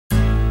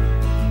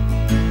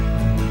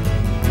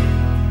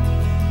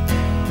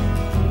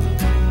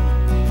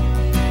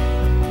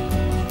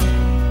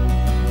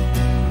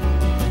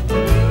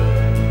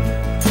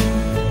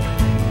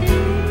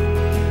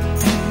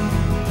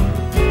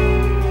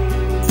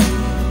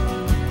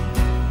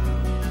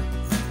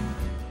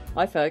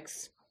Hi,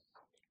 folks.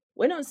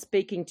 When I was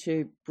speaking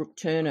to Brooke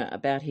Turner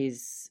about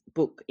his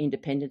book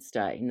Independence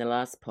Day in the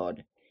last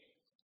pod,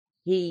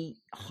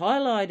 he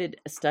highlighted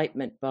a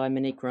statement by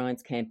Monique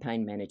Ryan's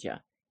campaign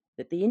manager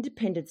that the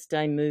Independence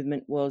Day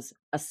movement was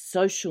a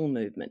social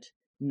movement,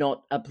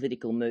 not a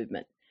political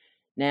movement.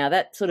 Now,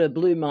 that sort of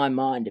blew my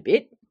mind a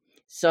bit.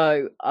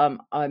 So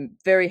I'm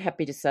very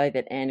happy to say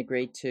that Anne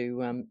agreed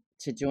to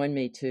join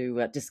me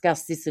to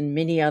discuss this and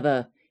many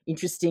other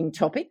interesting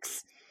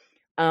topics.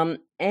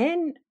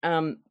 Anne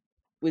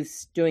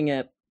was doing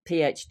a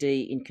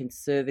PhD in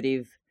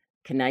conservative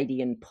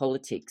Canadian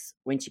politics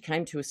when she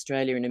came to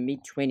Australia in her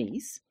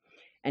mid-20s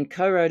and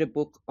co-wrote a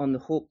book on the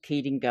Hawke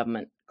Keating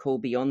government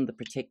called Beyond the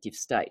Protective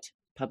State,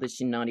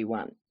 published in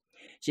 91.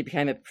 She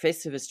became a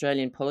professor of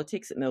Australian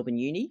politics at Melbourne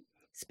Uni,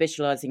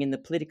 specialising in the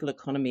political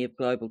economy of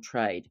global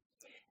trade,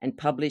 and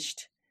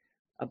published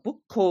a book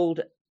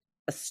called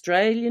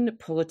Australian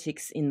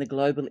Politics in the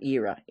Global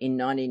Era in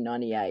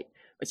 1998.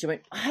 Which I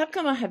went, how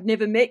come I have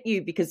never met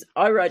you? Because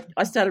I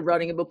started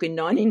writing a book in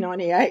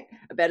 1998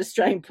 about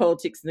Australian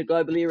politics in the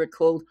global era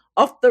called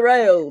Off the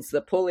Rails,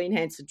 the Pauline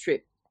Hanson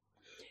Trip.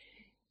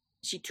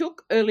 She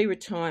took early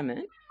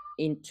retirement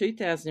in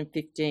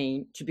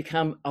 2015 to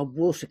become a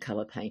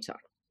watercolour painter.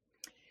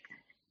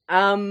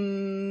 How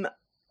on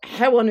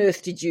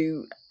earth did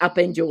you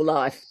upend your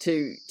life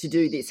to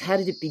do this? How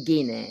did it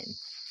begin, Anne?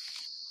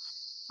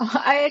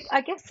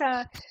 I guess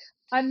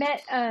I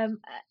met an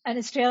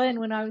Australian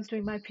when I was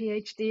doing my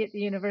PhD at the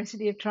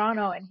University of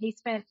Toronto, and he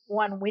spent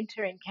one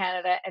winter in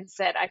Canada and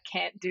said, I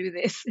can't do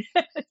this.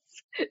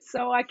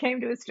 So I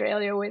came to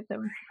Australia with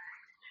him.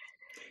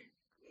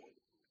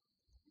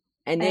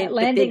 And then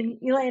landing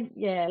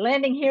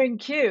here in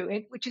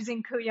Kew, which is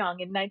in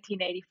Kooyong, in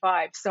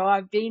 1985. So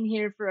I've been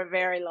here for a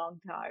very long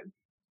time.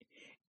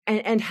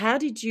 And how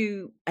did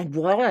you, and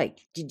why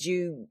did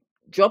you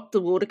drop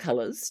the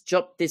watercolours,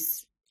 drop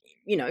this,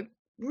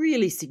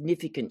 really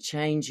significant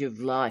change of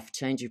life,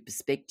 change of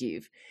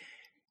perspective,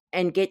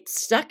 and get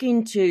stuck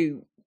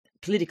into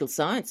political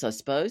science, I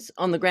suppose,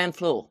 on the ground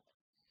floor?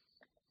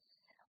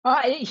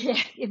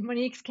 Yeah, in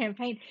Monique's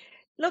campaign.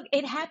 Look,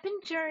 it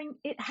happened during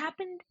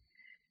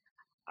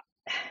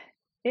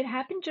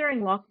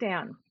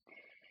lockdown.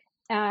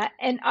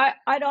 And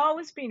I'd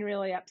always been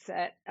really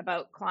upset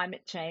about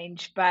climate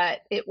change,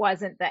 but it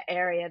wasn't the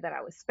area that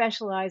I was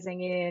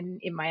specializing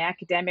in my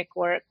academic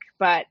work.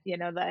 But,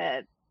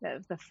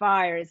 the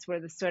fires were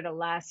the sort of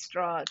last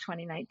straw,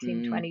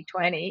 2019,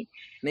 2020.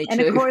 Me too.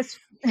 And of course,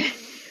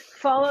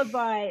 followed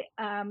by,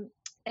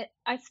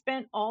 I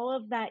spent all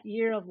of that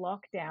year of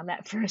lockdown,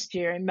 that first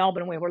year in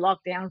Melbourne. We were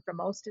locked down for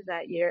most of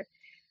that year,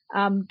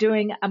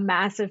 doing a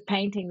massive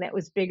painting that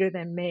was bigger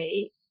than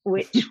me,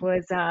 which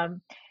was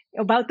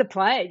about the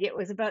plague. It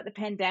was about the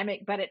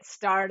pandemic, but it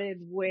started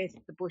with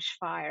the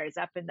bushfires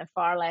up in the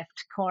far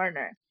left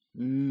corner.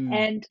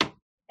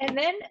 And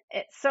then,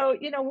 so,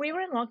 we were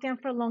in lockdown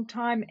for a long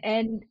time,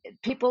 and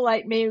people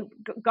like me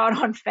got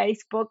on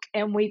Facebook,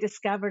 and we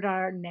discovered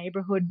our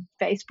neighborhood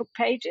Facebook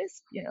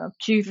pages,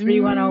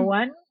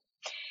 Q3101.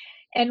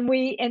 And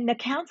the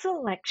council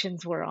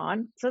elections were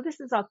on. So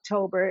this is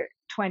October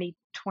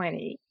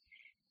 2020.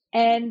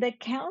 And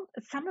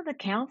some of the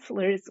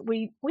councillors,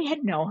 we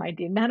had no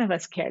idea. None of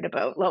us cared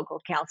about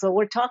local council.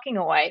 We're talking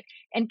away,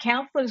 and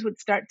councillors would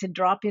start to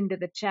drop into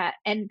the chat,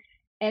 and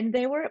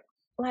they were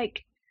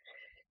like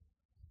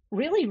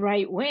really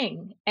right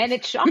wing, and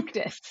it shocked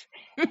us.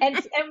 And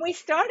we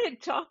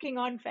started talking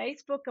on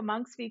Facebook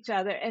amongst each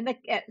other, and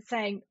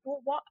saying,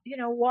 well,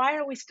 why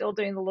are we still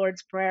doing the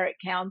Lord's Prayer at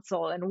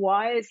council, and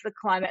why is the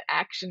climate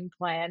action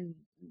plan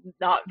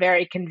not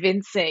very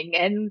convincing,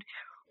 and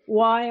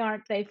why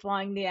aren't they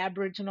flying the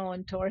Aboriginal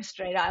and Torres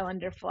Strait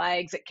Islander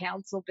flags at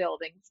council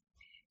buildings?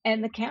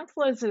 And the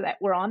councillors that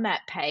were on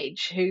that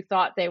page, who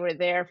thought they were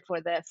there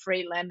for the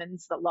free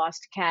lemons, the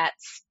lost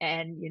cats,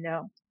 and,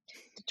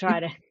 to try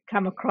to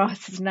come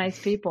across as nice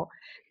people,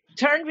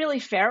 turned really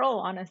feral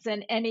on us,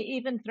 and he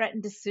even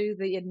threatened to sue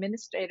the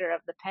administrator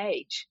of the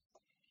page.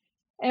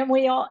 And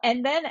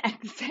then at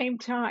the same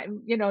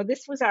time,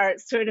 this was our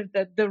sort of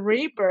the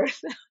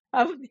rebirth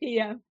of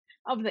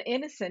the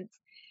innocence.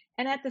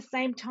 And at the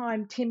same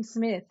time, Tim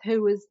Smith,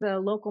 who was the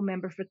local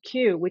member for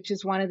Kew, which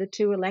is one of the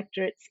two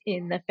electorates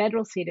in the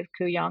federal seat of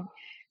Kooyong,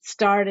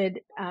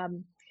 started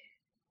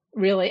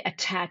really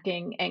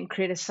attacking and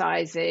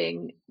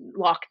criticizing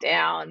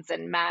lockdowns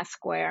and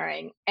mask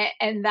wearing.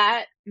 And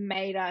that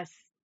made us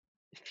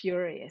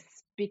furious,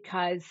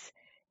 because,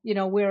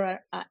 we're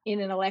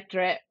in an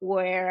electorate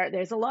where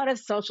there's a lot of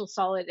social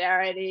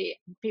solidarity.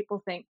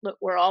 People think, look,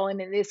 we're all in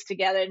this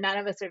together. None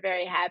of us are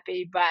very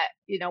happy, but,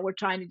 we're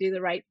trying to do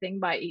the right thing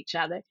by each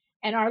other.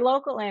 And our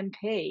local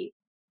MP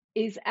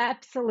is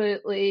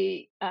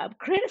absolutely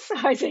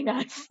criticizing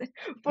us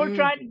for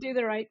trying to do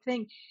the right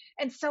thing.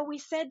 And so we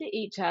said to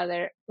each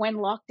other, when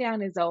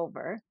lockdown is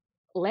over,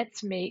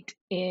 let's meet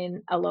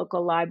in a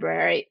local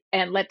library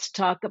and let's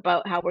talk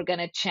about how we're going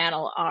to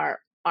channel our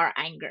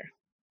anger.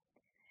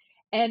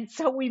 And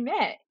so we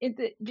met at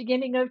the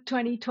beginning of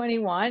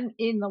 2021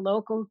 in the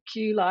local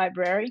Kew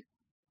library.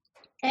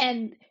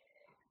 And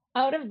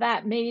out of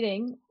that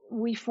meeting,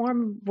 we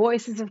formed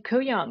Voices of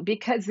Kooyong,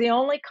 because the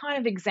only kind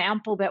of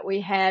example that we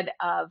had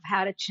of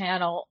how to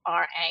channel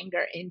our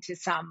anger into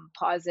some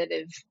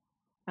positive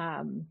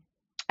um,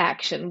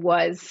 action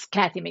was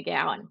Cathy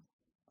McGowan.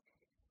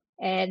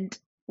 And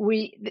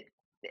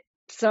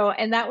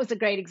and that was a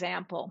great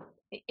example.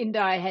 Indi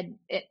had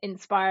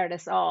inspired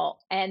us all.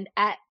 And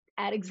at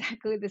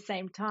exactly the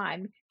same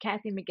time,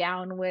 Cathy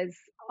McGowan was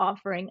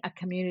offering a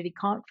community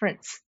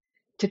conference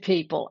to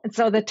people. And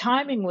so the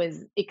timing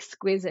was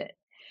exquisite.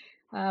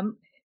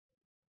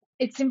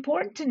 It's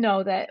important to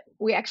know that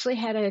we actually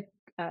had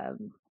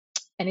an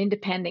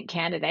independent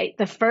candidate,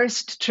 the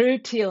first true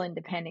Teal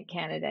independent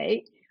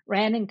candidate,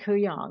 ran in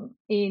Kooyong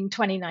in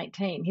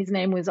 2019. His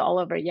name was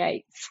Oliver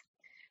Yates.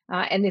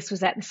 And this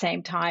was at the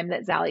same time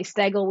that Zali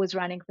Steggall was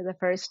running for the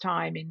first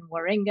time in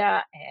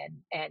Warringah,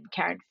 and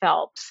Karen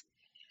Phelps.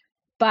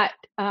 But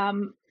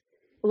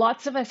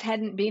lots of us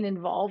hadn't been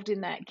involved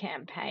in that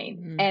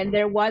campaign. And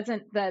there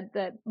wasn't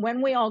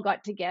when we all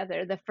got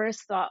together, the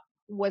first thought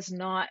was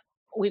not,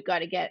 we've got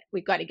to get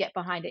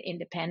behind an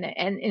independent.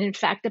 And in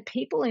fact, the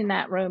people in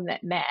that room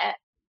that met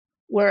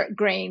were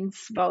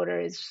Greens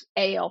voters,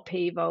 ALP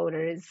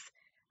voters,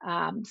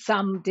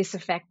 some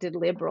disaffected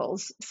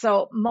Liberals.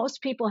 So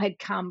most people had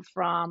come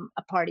from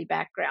a party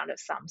background of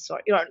some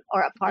sort,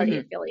 or a party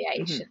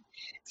affiliation.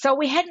 So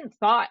we had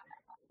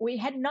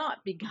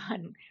not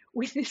begun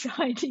with this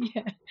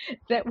idea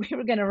that we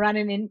were going to run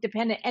an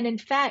independent. And in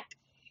fact,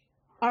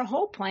 our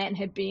whole plan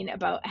had been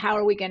about how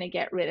are we going to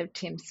get rid of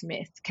Tim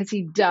Smith, because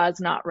he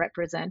does not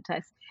represent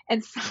us.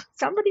 And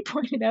somebody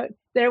pointed out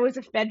there was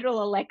a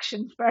federal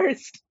election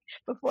first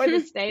before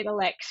the state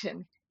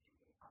election.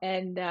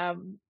 And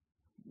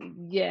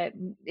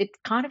it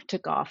kind of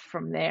took off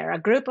from there.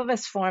 A group of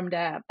us formed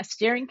a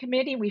steering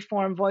committee. We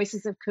formed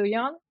Voices of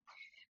Kooyong.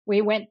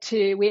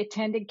 We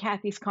attended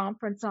Cathy's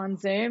conference on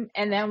Zoom,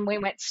 and then we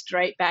went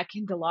straight back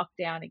into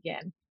lockdown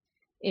again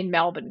in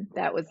Melbourne.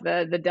 That was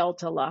the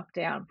Delta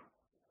lockdown.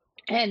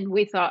 And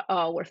we thought,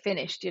 oh, we're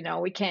finished.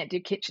 We can't do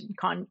kitchen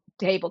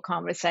table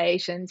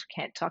conversations. We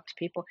can't talk to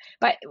people.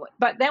 But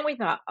then we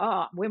thought,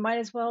 oh, we might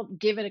as well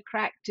give it a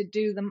crack to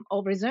do them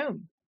over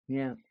Zoom.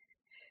 Yeah.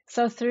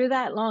 So through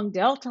that long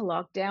Delta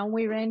lockdown,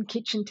 we ran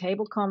kitchen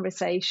table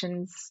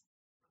conversations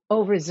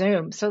over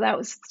Zoom. So that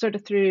was sort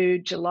of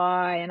through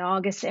July and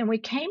August. And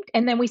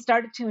then we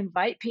started to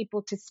invite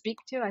people to speak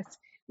to us.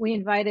 We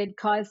invited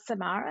Kaz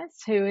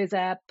Samaras, who is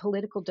a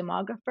political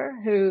demographer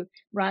who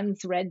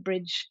runs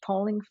Redbridge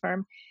polling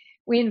firm.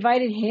 We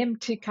invited him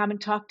to come and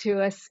talk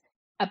to us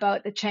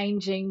about the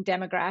changing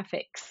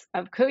demographics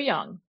of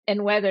Kooyong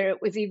and whether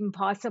it was even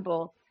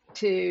possible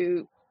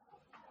to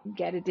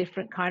get a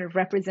different kind of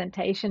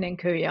representation in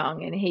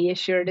Kooyong. And he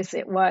assured us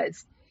it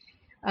was.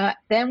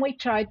 Then we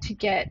tried to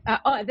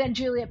then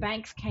Julia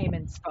Banks came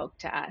and spoke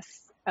to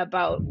us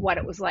about what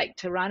it was like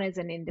to run as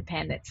an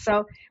independent.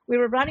 So we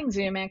were running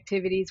Zoom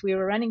activities, we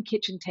were running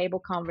kitchen table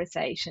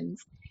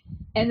conversations,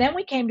 and then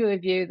we came to a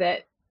view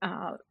that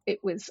it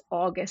was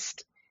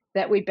August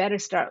that we better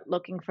start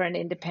looking for an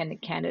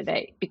independent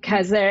candidate,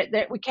 because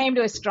we came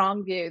to a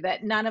strong view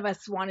that none of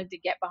us wanted to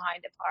get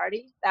behind a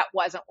party. That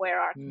wasn't where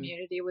our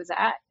community was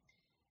at.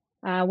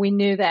 We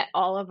knew that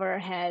Oliver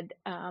had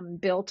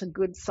built a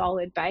good,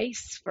 solid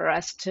base for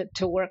us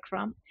to work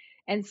from.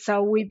 And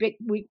so we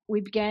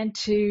began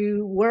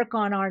to work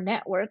on our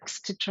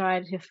networks to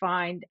try to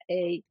find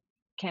a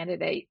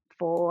candidate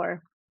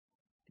to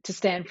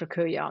stand for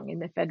Kooyong in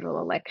the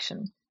federal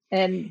election.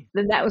 And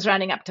then that was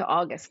running up to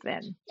August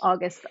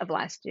of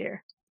last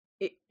year.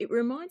 It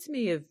reminds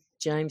me of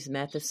James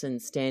Matheson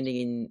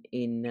standing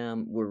in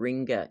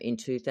Warringah in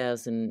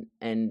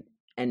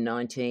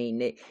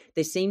 2019.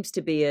 There seems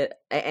to be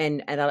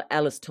and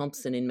Alice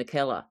Thompson in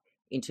Mackellar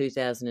in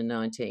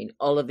 2019.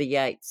 Oliver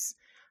Yates,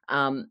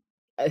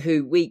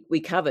 who we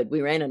covered.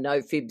 We ran a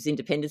No Fibs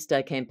Independence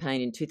Day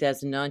campaign in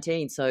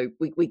 2019, so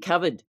we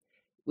covered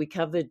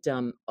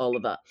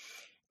Oliver.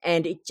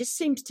 And it just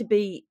seems to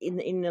be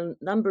in a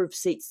number of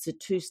seats, it's a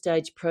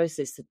two-stage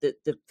process,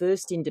 that the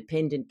first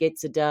independent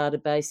gets a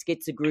database,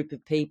 gets a group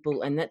of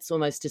people, and that's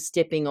almost a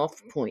stepping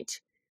off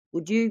point.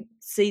 Would you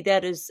see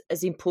that as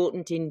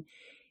important in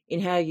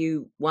how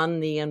you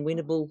won the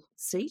unwinnable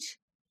seat?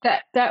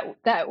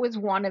 That was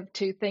one of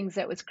two things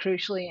that was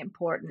crucially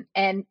important.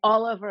 And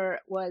Oliver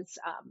was,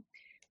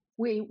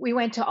 we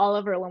went to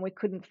Oliver when we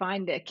couldn't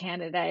find a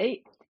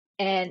candidate,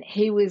 and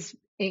he was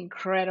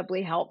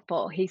incredibly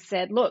helpful. He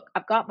said, look,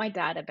 I've got my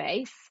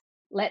database.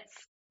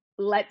 Let's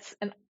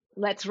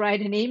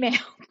write an email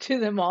to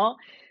them all.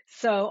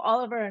 So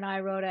Oliver and I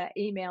wrote an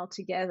email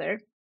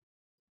together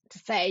to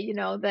say,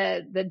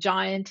 the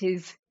giant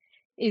is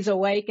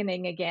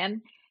awakening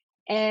again.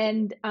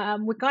 And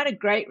we got a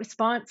great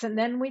response. And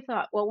then we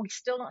thought, well, we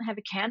still don't have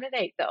a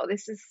candidate, though.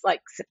 This is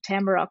like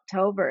September,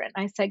 October. And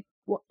I said,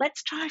 well,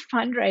 let's try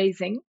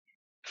fundraising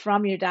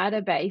from your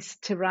database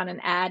to run an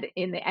ad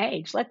in the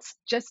Age. Let's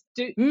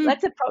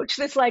approach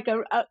this like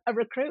a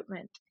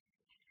recruitment.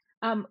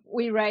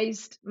 We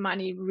raised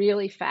money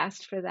really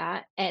fast for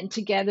that, and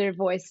together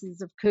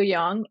Voices of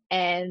Kooyong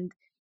and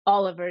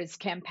Oliver's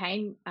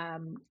campaign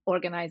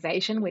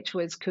organization, which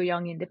was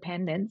Kooyong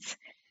Independence,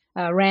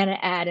 ran an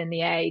ad in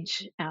The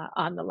Age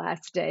on the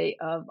last day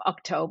of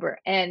October.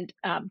 And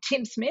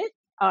Tim Smith,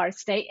 our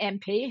state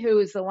MP, who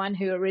was the one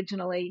who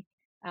originally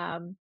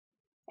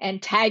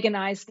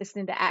antagonized this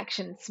into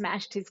action,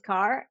 smashed his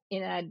car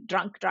in a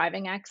drunk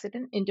driving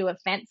accident into a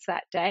fence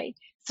that day.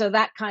 So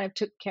that kind of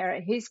took care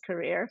of his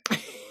career,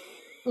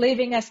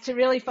 leaving us to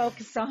really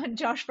focus on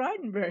Josh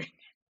Frydenberg.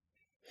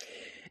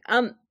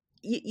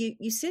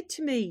 You said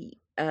to me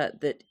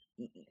that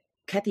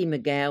Kathy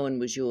McGowan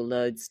was your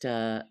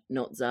lodestar,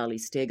 not Zali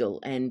Steggall,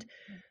 and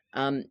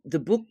the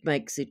book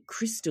makes it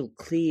crystal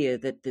clear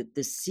that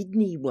the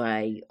Sydney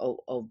way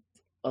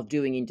of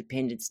doing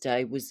Independence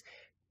Day was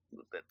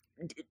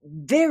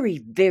very,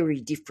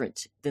 very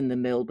different than the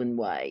Melbourne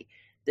way.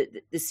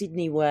 The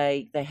Sydney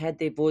way, they had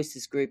their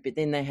Voices group, but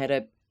then they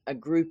had a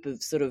group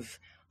of sort of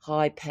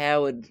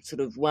high-powered sort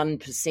of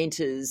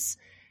 1%ers,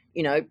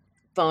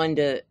 find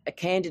a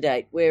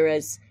candidate,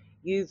 whereas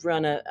you've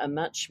run a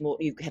much more,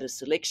 you've had a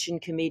selection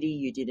committee,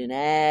 you did an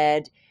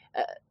ad,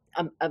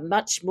 a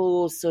much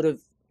more sort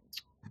of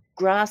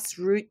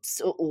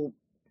grassroots or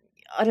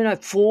I don't know,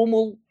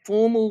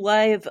 formal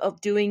way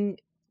of doing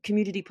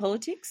community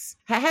politics.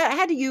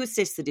 How do you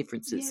assess the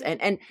differences? Yeah.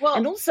 And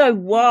also,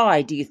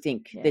 why do you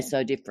think they're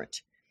so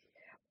different?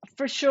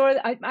 For sure.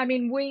 I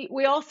mean,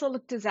 we also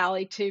looked to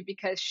Zali too,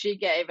 because she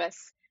gave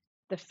us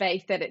the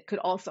faith that it could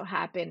also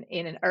happen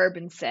in an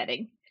urban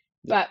setting.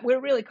 Yeah. But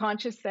we're really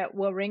conscious that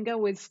Warringah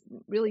was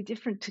really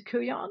different to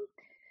Kooyong.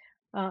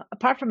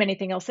 Apart from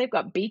anything else, they've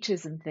got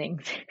beaches and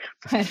things.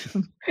 But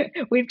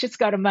we've just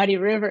got a muddy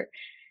river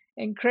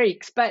and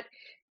creeks. But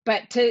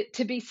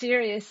to be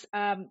serious,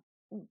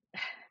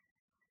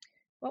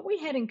 what we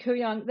had in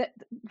Kooyong,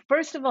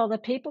 first of all, the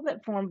people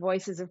that formed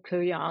Voices of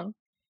Kooyong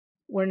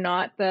were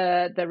not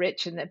the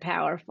rich and the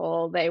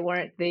powerful. They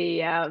weren't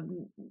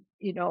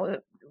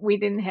we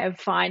didn't have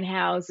fine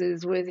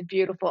houses with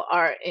beautiful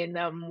art in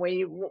them.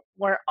 We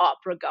weren't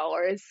opera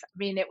goers. I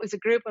mean, it was a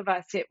group of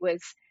us. It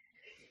was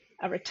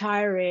a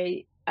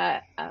retiree,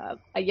 a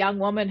young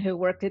woman who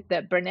worked at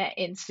the Burnett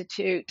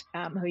Institute,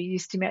 who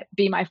used to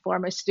be my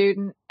former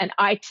student, an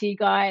IT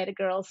guy at a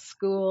girls'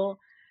 school,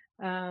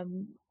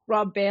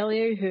 Rob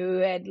Bailey, who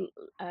had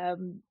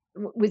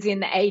was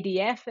in the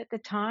ADF at the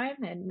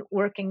time and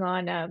working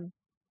on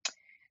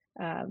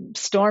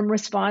storm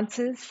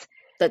responses.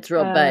 That's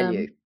Rob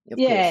Bailey.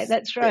 Yeah,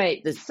 that's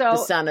right. The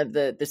son of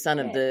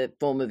the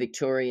former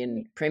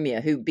Victorian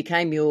Premier, who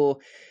became your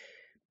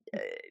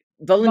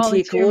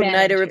volunteer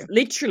coordinator manager of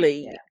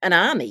literally an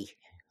army.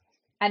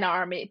 An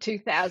army,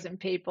 2,000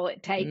 people.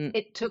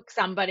 It took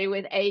somebody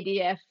with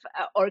ADF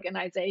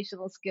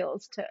organizational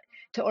skills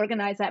to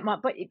organize that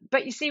mob.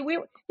 But you see, we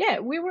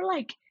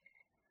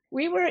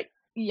were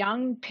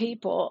young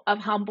people of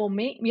humble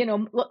means.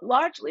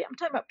 Largely, I'm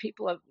talking about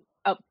people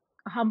of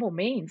humble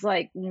means,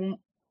 like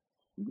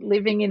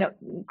living in a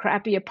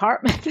crappy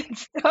apartment and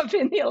stuff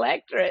in the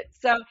electorate.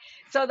 So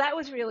that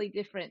was really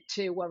different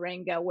to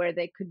Warringah, where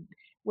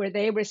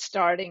they were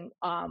starting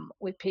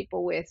with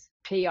people with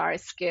PR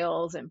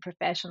skills and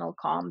professional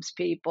comms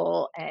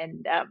people,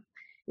 and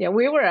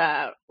we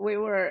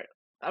were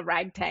a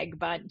ragtag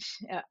bunch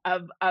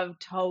of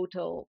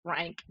total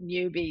rank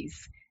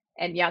newbies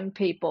and young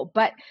people.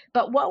 But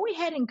what we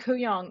had in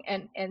Kooyong,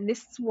 and this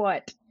is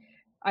what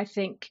I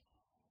think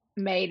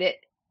made it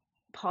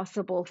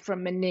possible for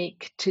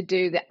Monique to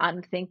do the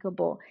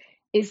unthinkable,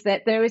 is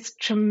that there is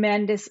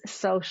tremendous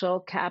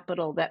social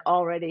capital that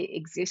already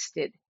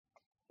existed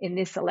in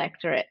this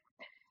electorate.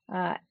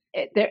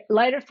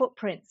 Lighter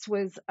Footprints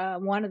was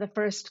one of the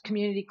first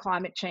community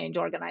climate change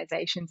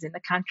organizations in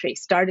the country,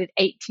 started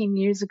 18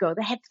 years ago.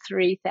 They had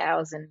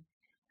 3,000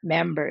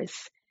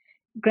 members.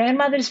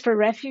 Grandmothers for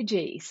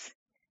Refugees,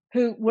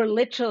 who were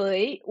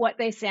literally what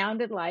they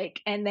sounded like,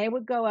 and they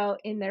would go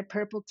out in their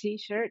purple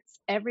T-shirts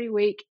every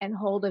week and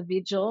hold a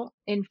vigil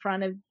in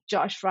front of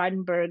Josh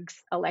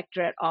Frydenberg's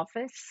electorate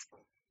office,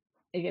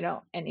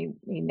 and he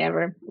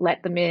never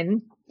let them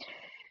in.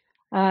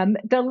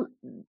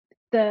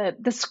 The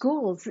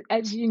schools,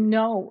 as you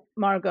know,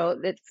 Margot,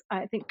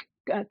 I think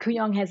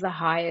Kooyong has the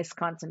highest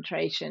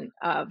concentration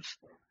of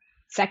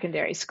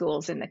secondary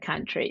schools in the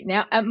country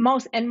now.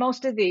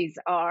 Most of these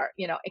are,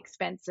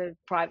 expensive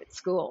private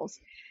schools,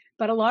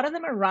 but a lot of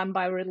them are run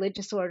by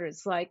religious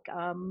orders. Like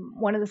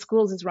one of the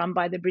schools is run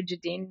by the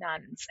Brigidine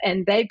nuns,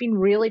 and they've been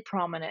really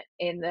prominent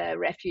in the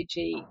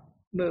refugee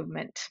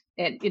movement,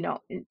 and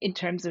in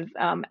terms of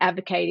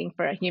advocating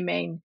for a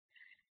humane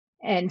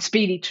and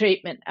speedy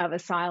treatment of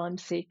asylum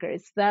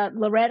seekers. The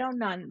Loreto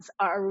nuns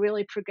are a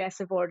really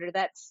progressive order.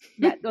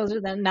 Those are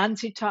the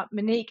nuns who taught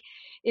Monique,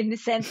 in the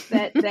sense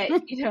that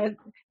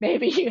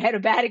maybe you had a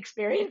bad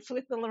experience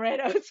with the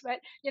Loretos, but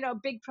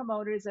big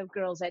promoters of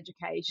girls'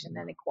 education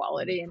and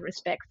equality and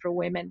respect for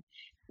women.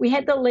 We've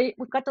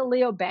got the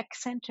Leo Beck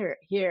Center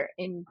here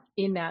in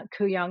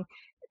Kooyong.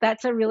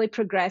 That's a really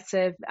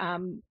progressive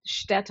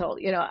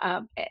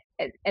shtetl,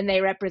 and they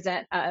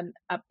represent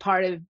a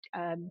part of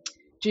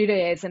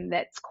Judaism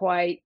that's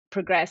quite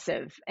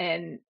progressive,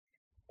 and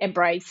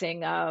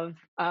embracing of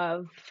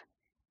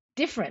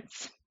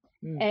difference.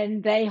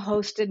 And they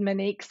hosted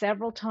Monique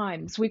several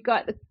times. We've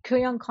got the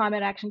Kooyong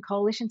Climate Action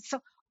Coalition. So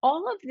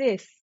all of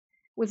this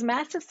was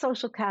massive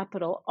social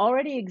capital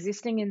already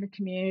existing in the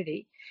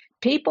community.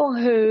 People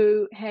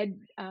who had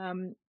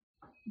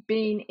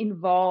been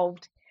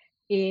involved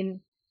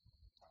in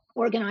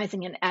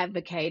organizing and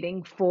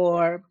advocating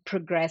for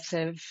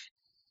progressive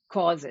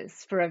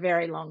causes for a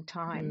very long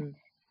time.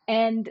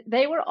 And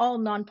they were all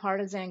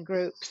nonpartisan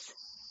groups.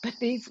 But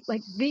these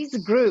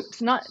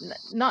groups, not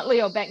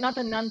Leo Baeck, not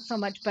the nuns so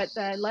much, but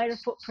the Lighter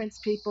Footprints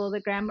people, the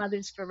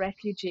Grandmothers for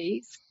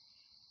Refugees,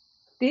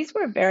 these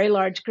were very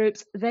large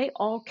groups. They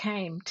all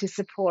came to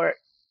support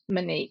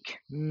Monique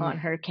on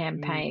her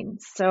campaign.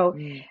 So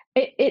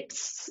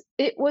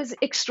it was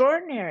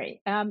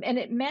extraordinary. And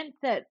it meant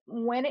that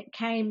when it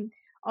came,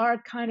 our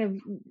kind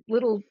of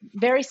little,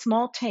 very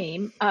small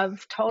team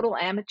of total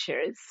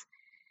amateurs,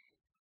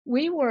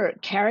 we were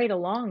carried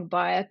along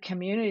by a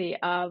community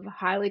of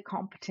highly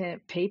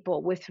competent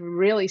people with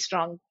really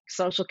strong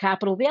social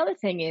capital. The other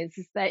thing is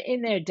that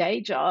in their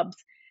day jobs,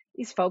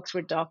 these folks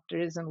were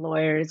doctors and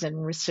lawyers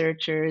and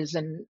researchers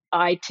and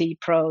IT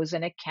pros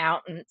and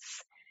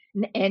accountants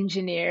and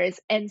engineers.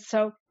 And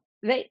so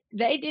they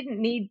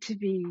didn't need to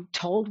be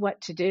told what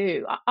to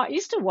do. I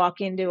used to walk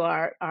into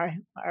our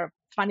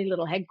funny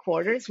little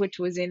headquarters, which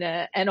was in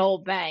an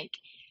old bank,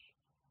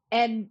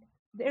 and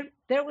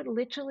there would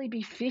literally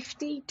be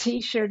 50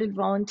 T-shirted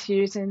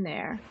volunteers in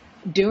there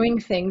doing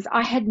things.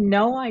 I had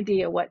no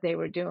idea what they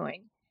were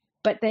doing,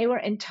 but they were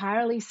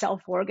entirely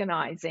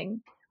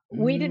self-organizing.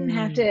 We didn't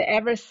have to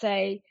ever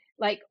say,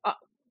 like,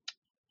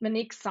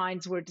 Monique's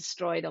signs were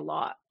destroyed a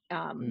lot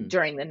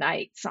during the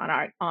nights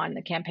on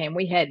the campaign.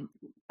 We had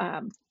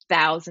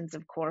thousands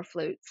of core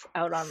flutes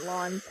out on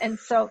lawns, and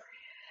so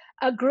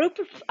a group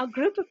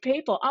of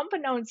people,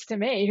 unbeknownst to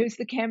me, who's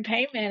the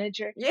campaign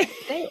manager,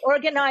 they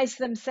organized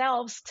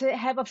themselves to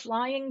have a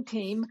flying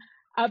team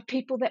of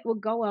people that will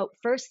go out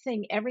first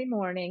thing every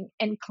morning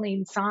and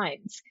clean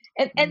signs.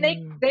 And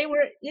they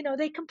were,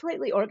 they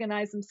completely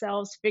organized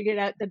themselves, figured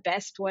out the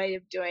best way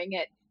of doing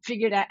it,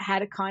 figured out how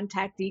to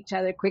contact each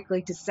other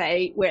quickly to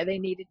say where they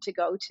needed to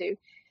go to.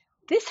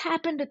 This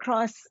happened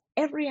across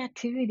every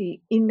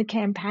activity in the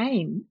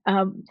campaign.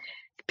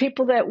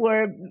 People that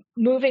were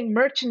moving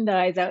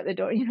merchandise out the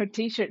door,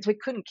 T-shirts. We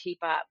couldn't keep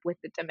up with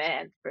the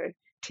demand for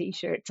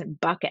T-shirts and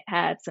bucket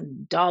hats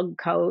and dog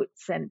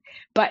coats.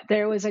 But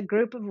there was a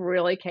group of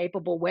really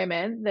capable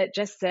women that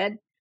just said,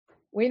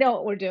 we know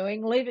what we're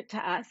doing, leave it to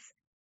us.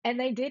 And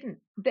they didn't.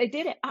 They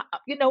did it.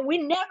 We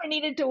never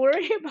needed to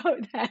worry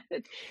about that.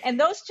 And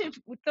those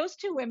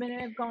two women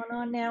have gone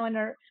on now and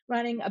are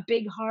running a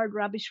big hard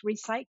rubbish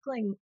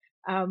recycling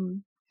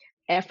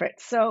effort.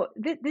 So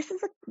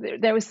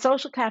there was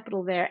social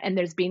capital there, and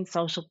there's been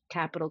social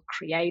capital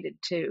created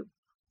too.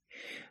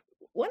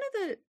 One of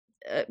the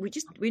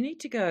we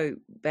need to go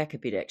back a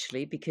bit,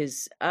 actually,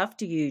 because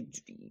after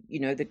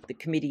the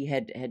committee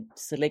had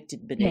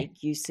selected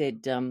Monique, you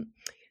said,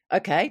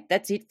 okay,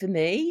 that's it for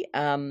me.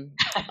 I'm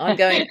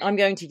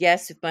going to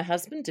Yass with my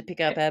husband to pick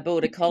up our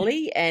border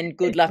collie, and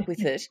good luck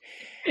with it.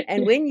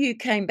 And when you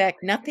came back,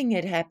 nothing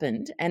had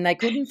happened, and they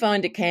couldn't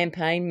find a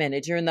campaign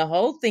manager, and the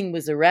whole thing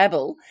was a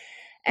rabble.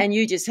 And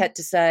you just had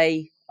to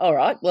say, all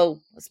right,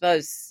 well, I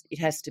suppose it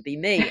has to be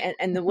me.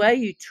 And the way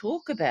you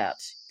talk about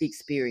the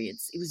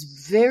experience, it was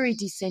very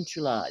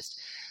decentralised.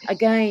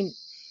 Again,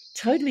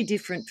 totally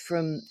different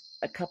from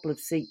a couple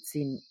of seats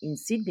in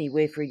Sydney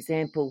where, for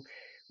example,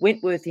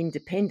 Wentworth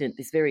Independent,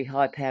 this very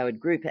high-powered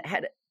group,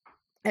 had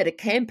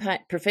a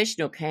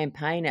professional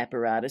campaign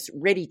apparatus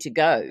ready to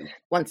go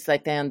once they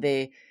found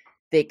their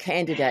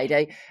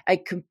candidate, a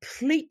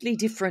completely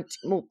different,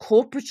 more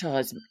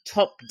corporatised,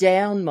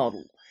 top-down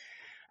model.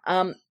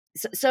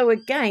 So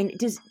again,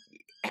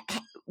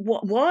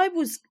 why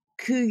was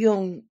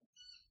Kooyong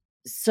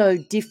so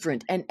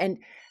different, and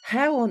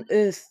how on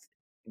earth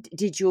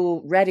did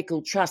your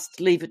radical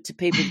trust leave it to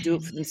people to do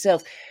it for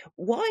themselves?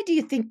 Why do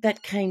you think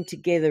that came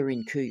together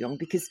in Kooyong?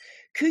 Because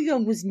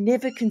Kooyong was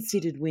never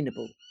considered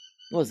winnable,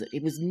 was it?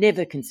 It was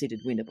never considered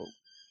winnable.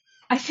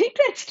 I think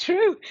that's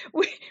true.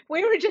 We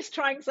were just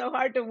trying so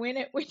hard to win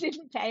it. We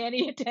didn't pay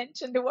any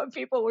attention to what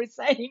people were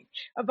saying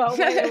about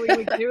whether we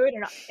would do it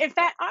or not. In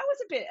fact, I was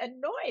a bit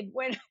annoyed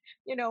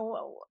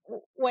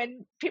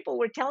when people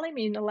were telling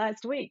me in the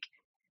last week,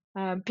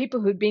 people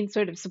who'd been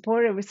sort of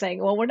supportive were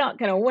saying, well, we're not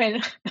going to win.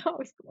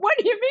 What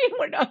do you mean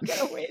we're not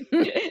going to win?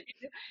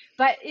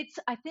 But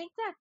I think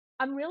that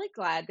I'm really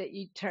glad that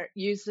you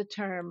use the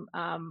term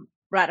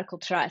radical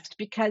trust,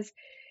 because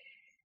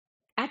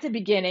at the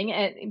beginning,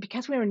 and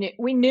because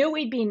we knew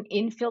we'd been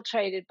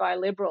infiltrated by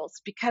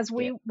liberals, because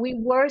we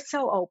were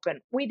so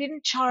open. We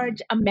didn't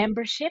charge a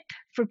membership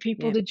for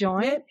people to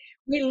join.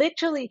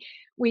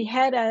 We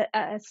had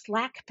a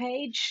Slack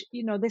page.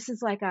 This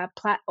is like a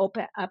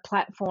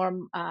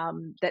platform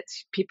that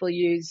people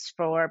use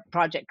for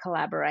project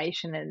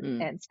collaboration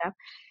and stuff.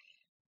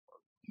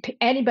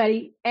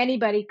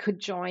 Anybody could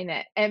join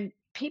it, and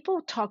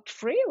people talked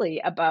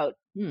freely about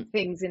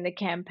things in the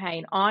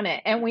campaign on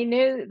it. And we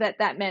knew that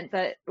that meant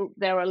that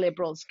there were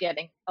Liberals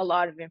getting a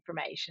lot of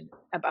information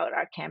about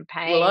our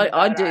campaign, Well, I about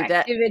our do that.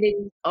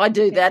 activities. I'd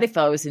do that if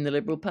I was in the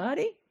Liberal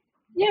Party.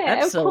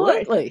 Yeah,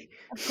 Absolutely.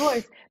 Of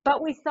course.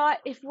 But we thought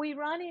if we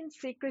run in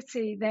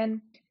secrecy,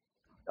 then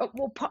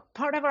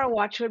part of our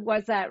watchword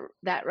was that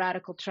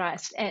radical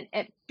trust, and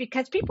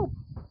because people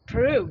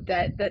proved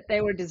that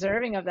they were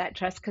deserving of that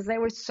trust because they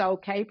were so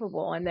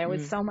capable and there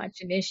was so much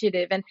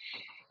initiative,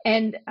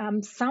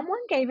 and someone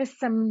gave us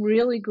some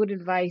really good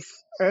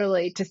advice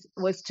early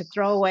was to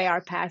throw away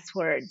our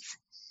passwords.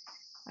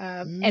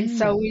 And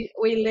so we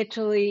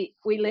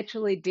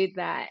literally did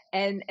that,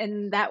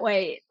 and that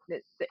way,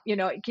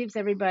 it gives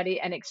everybody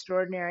an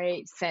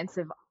extraordinary sense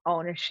of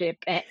ownership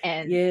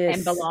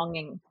and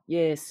belonging.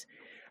 Yes.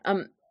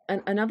 And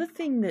another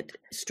thing that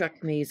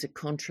struck me as a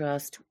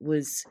contrast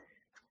was,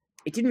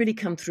 it didn't really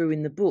come through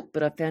in the book,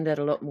 but I found out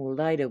a lot more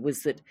later,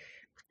 was that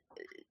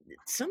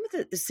some of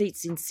the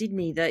seats in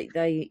Sydney,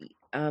 they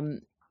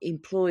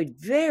employed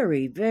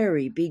very,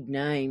 very big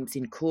names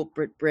in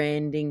corporate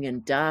branding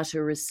and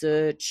data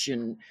research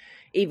and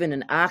even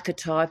an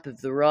archetype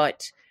of the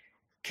right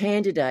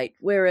candidate,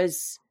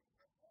 whereas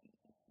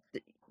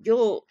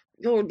your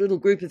little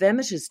group of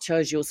amateurs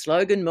chose your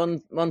slogan, Mon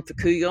for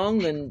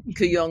Kooyong, and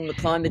Kooyong, the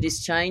climate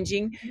is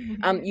changing.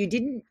 You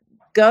didn't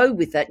go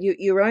with that.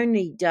 Your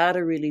only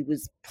data really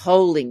was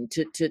polling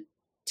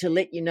to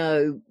let you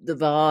know the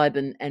vibe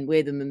and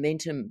where the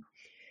momentum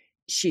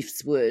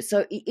shifts were.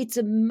 So it's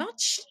a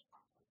much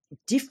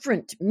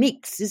different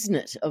mix, isn't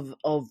it, of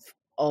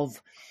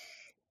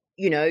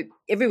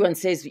everyone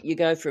says that you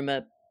go from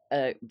a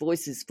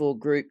Voices for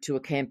group to a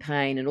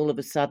campaign and all of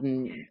a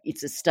sudden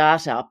it's a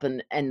startup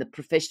and the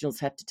professionals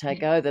have to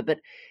take over. But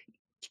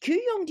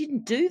Kooyong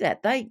didn't do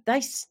that. They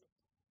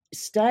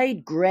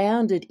stayed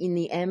grounded in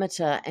the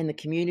amateur and the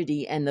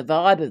community and the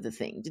vibe of the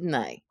thing, didn't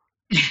they?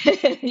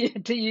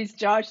 To use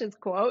Josh's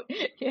quote.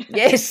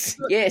 Yes.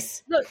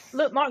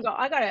 Look, Margot,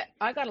 I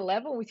got to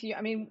level with you.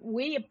 I mean,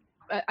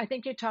 I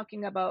think you're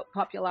talking about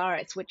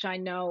Popularis, which I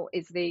know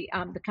is the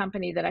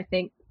company that I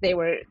think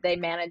they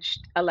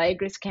managed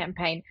Allegra's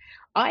campaign.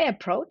 I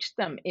approached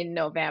them in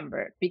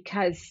November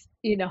because,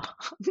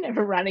 I've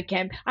never run a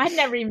campaign. I'd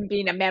never even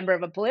been a member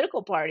of a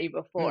political party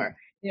before.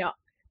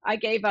 I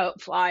gave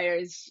out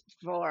flyers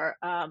for,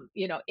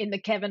 in the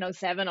Kevin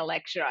 07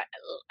 election,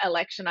 I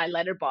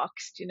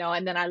letterboxed,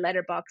 and then I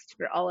letterboxed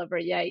for Oliver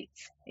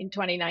Yates in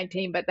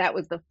 2019, but that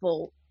was the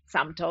full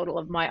sum total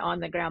of my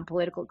on-the-ground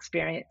political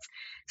experience.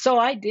 So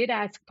I did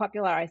ask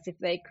Popularis if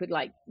they could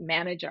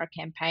manage our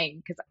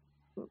campaign, because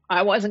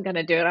I wasn't going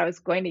to do it. I was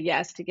going to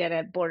to get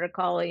a border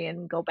collie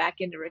and go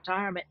back into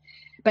retirement,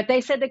 but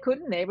they said they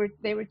couldn't. They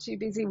were too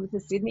busy with the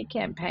Sydney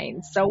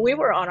campaign, so we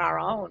were on our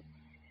own.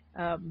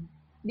 And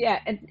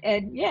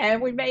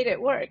we made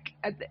it work.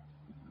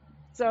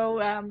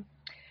 So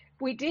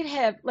we did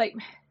have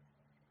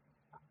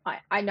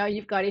I know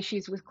you've got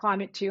issues with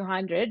Climate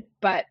 200,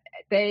 but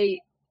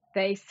they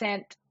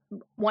sent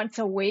once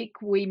a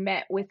week. We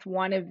met with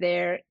one of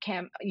their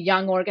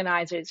young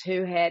organizers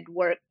who had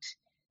worked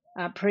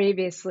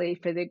previously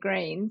for the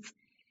Greens,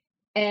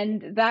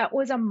 and that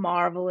was a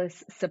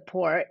marvelous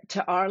support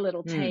to our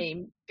little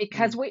team,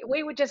 because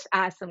we would just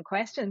ask them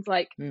questions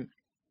like,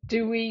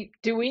 do we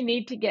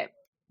need to get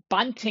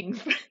bunting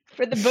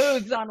for the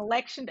booths on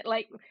election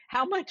day?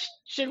 How much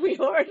should we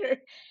order?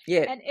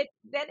 And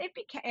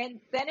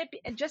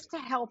just to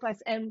help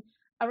us, and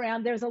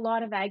around, there's a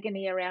lot of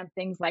agony around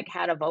things like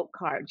how to vote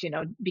cards,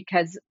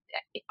 because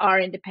our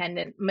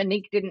independent,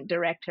 Monique didn't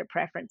direct her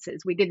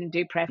preferences. We didn't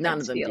do preference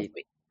None of them fields.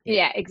 did.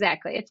 Yeah,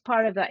 exactly. It's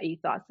part of the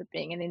ethos of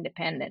being an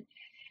independent.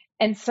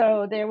 And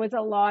so there was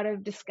a lot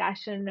of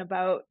discussion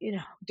about,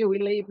 do we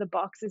leave the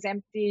boxes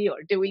empty,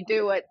 or do we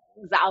do what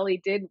Zali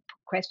did,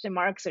 question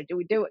marks, or do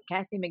we do what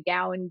Kathy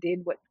McGowan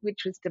did,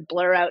 which was to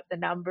blur out the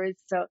numbers?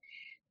 So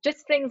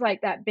just things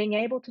like that, being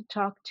able to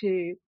talk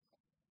to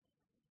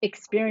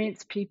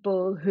experienced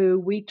people who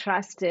we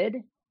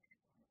trusted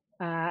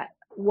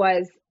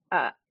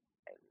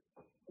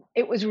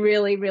it was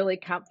really, really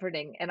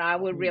comforting. And I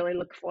would really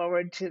look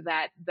forward to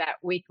that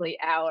weekly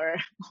hour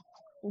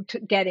to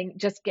getting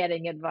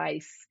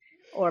advice,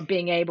 or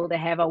being able to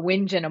have a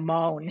whinge and a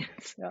moan.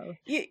 So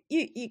you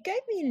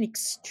gave me an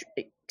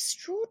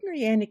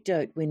extraordinary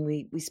anecdote when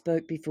we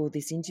spoke before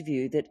this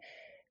interview, that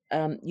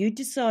you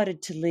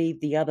decided to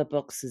leave the other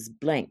boxes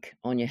blank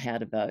on your how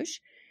to vote,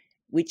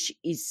 which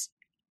is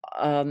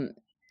a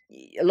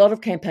lot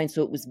of campaigns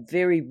thought was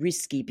very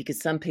risky,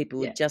 because some people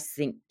would just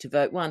think to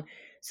vote one.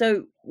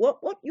 So what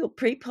your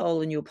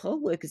pre-poll and your poll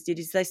workers did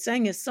is they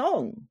sang a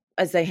song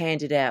as they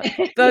handed out.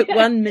 Vote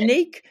one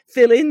Monique,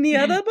 fill in the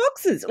other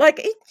boxes.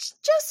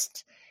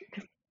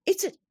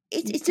 It's a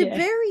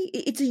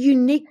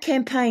unique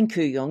campaign,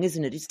 Kooyong,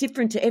 isn't it? It's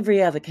different to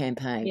every other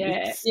campaign.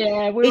 It's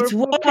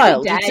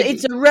wild.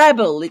 It's a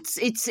rabble.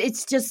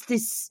 It's just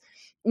this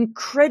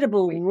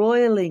incredible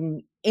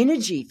roiling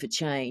energy for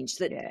change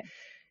that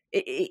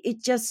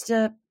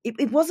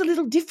it was a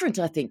little different,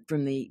 I think,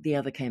 from the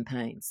other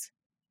campaigns.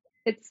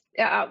 It's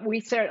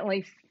we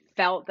certainly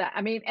felt that.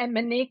 I mean, and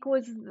Monique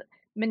was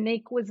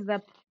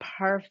the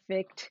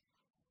perfect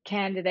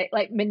candidate.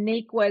 Like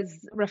Monique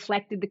was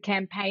reflected the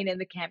campaign,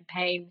 and the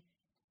campaign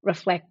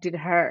reflected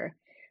her,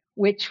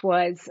 which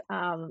was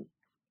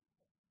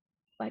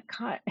like like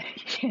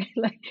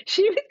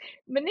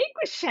Monique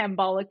was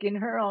shambolic in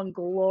her own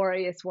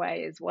glorious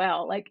way as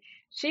well. Like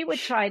she would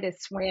try to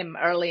swim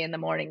early in the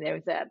morning. There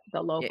was the Yeah.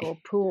 local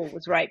pool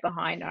was right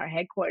behind our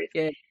headquarters.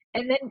 Yeah.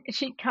 And then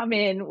she'd come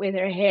in with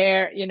her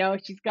hair,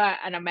 she's got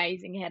an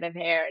amazing head of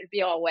hair. It'd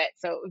be all wet,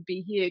 so it would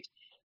be huge.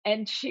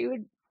 And she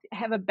would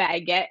have a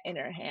baguette in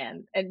her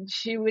hand, and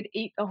she would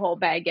eat the whole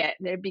baguette,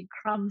 and there'd be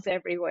crumbs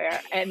everywhere.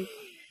 And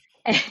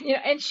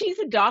she's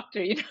a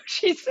doctor,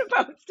 she's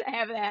supposed to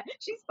have that.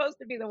 She's supposed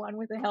to be the one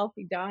with a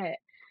healthy diet.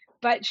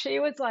 But she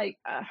was like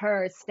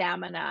her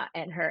stamina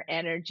and her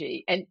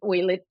energy, and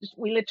we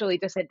literally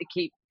just had to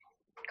keep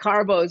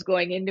carbos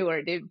going into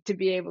her to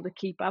be able to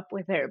keep up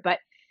with her. But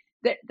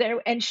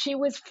and she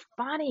was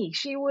funny.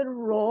 She would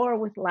roar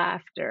with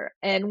laughter,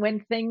 and when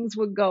things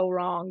would go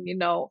wrong,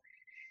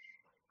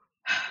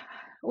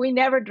 we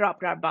never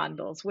dropped our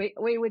bundles. We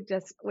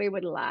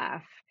would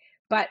laugh.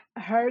 But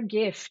her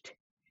gift,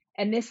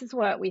 and this is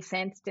what we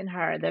sensed in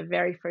her the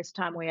very first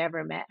time we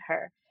ever met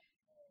her.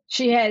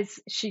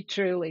 She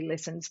truly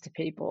listens to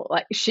people.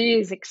 Like she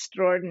is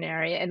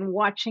extraordinary, and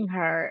watching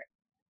her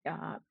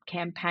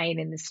campaign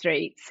in the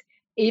streets,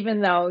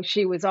 even though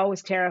she was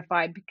always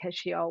terrified, because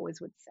she always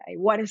would say,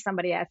 what if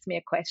somebody asks me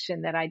a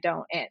question that I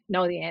don't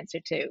know the answer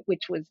to,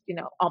 which was,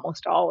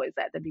 almost always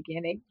at the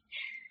beginning.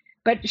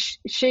 But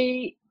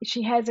she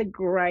has a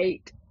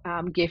great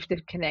gift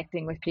of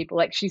connecting with people.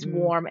 Like she's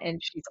warm and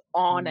she's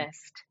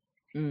honest.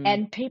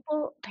 And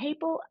people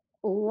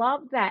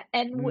love that.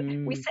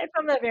 And we said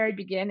from the very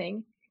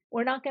beginning,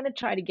 we're not going to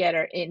try to get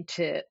her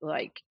into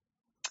like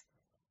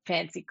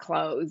fancy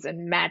clothes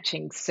and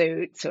matching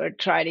suits, or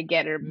try to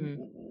get her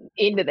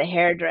into the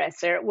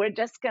hairdresser. We're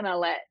just going to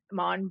let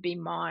Mon be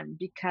Mon,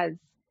 because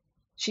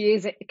she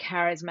is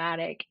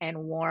charismatic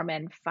and warm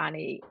and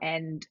funny.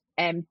 And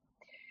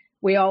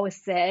we always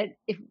said,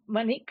 if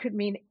Monique could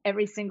mean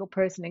every single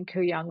person in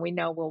Kooyong, we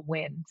know we'll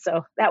win.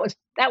 So that was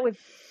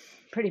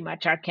pretty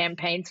much our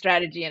campaign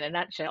strategy in a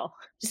nutshell.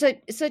 So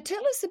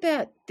tell us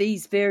about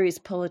these various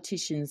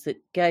politicians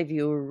that gave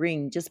you a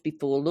ring just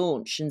before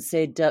launch and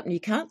said, you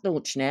can't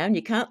launch now, and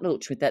you can't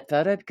launch with that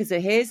photo because her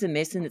hair's a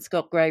mess and it's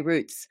got grey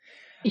roots.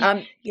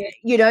 Like,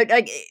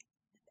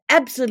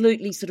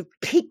 absolutely sort of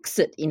picks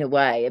it in a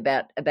way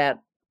about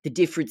the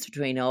difference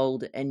between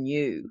old and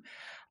new.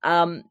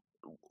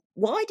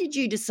 Why did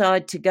you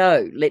decide to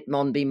go let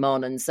Mon be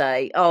Mon and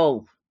say,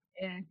 to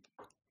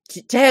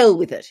hell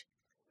with it?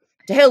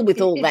 To hell with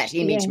all that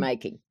image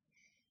making.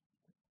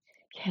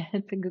 Yeah,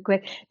 that's a good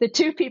question. The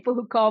two people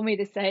who called me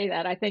to say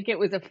that, I think it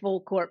was a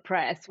full court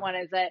press. One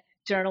is a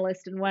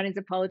journalist and one is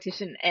a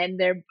politician, and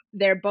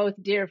they're both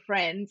dear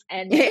friends.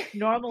 And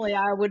normally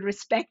I would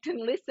respect and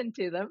listen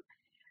to them,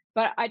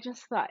 but I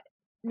just thought,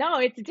 no,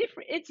 it's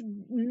different. It's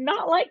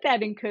not like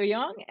that in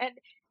Kooyong, and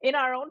in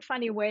our own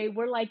funny way,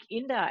 we're like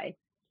Indai.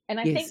 And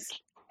I think,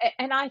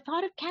 and I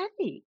thought of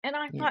Kathy, and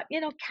I thought,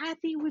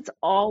 Kathy was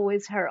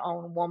always her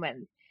own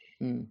woman.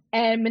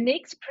 And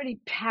Monique's a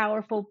pretty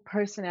powerful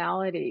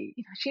personality.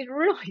 She's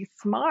really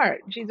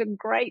smart. She's a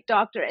great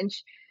doctor, and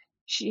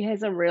she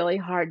has a really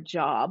hard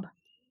job.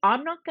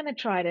 I'm not going to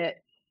try to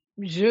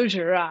zhuzh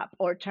her up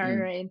or turn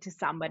her into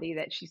somebody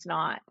that she's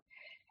not.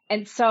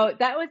 And so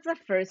that was the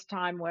first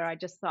time where I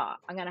just thought,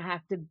 I'm going to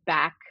have to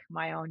back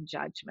my own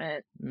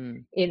judgment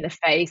in the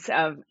face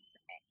of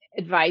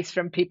advice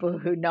from people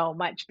who know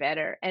much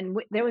better. And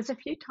there was a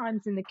few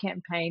times in the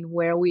campaign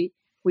where we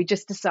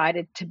just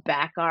decided to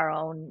back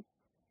our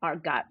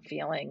gut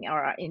feeling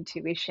or our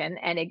intuition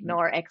and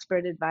ignore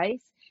expert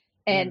advice.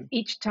 And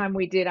each time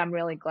we did, I'm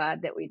really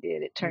glad that we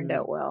did. It turned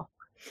out well.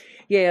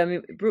 Yeah, I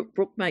mean,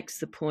 Brooke makes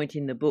the point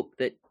in the book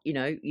that,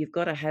 you've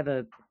got to have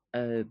a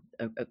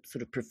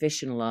sort of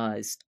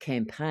professionalised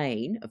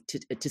campaign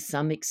to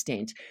some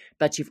extent,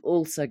 but you've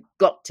also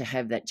got to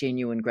have that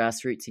genuine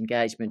grassroots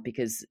engagement,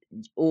 because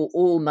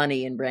all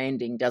money and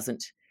branding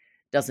doesn't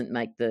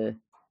make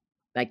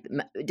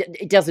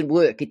it doesn't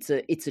work. It's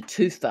a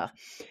twofer,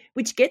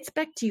 which gets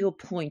back to your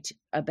point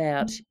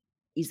about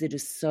it's a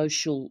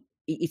social,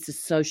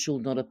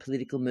 not a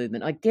political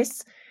movement. I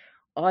guess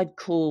I'd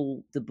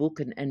call the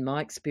book and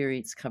my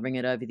experience covering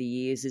it over the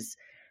years is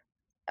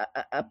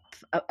a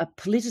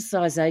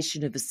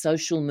politicization of a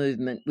social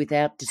movement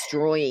without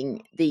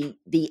destroying the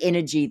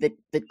energy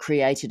that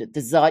created it,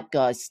 the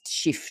zeitgeist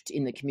shift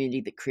in the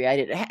community that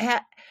created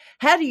it.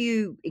 How do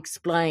you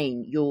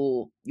explain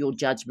your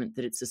judgment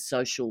that it's a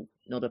social,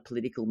 not a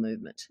political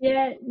movement?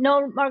 Yeah,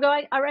 no,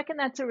 Margot, I reckon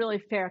that's a really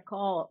fair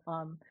call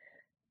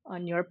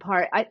on your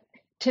part.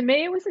 To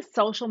me, it was a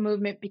social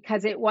movement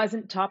because it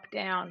wasn't top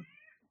down.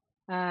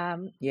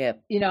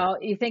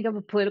 You think of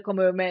a political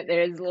movement,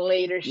 there's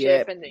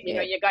leadership, and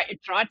you got your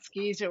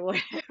Trotskys or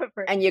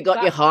whatever, and you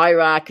got your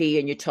hierarchy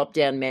and your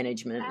top-down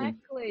management.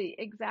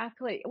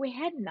 Exactly. We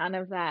had none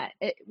of that.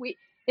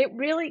 it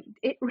really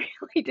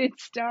did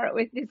start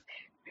with this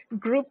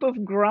group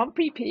of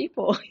grumpy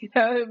people,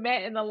 who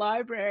met in the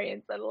library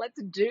and said,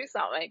 "Let's do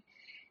something."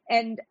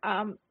 And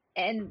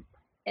and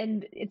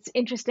and it's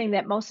interesting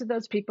that most of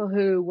those people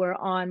who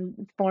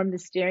formed the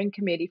steering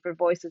committee for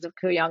Voices of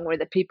Kooyong were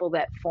the people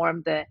that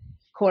formed the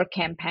core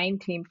campaign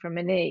team for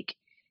Monique,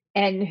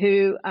 and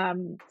who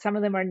some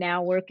of them are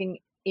now working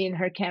in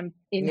her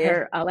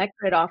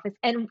electorate office,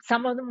 and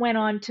some of them went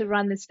on to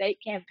run the state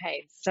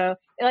campaigns. So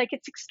like,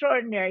 it's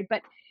extraordinary.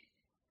 But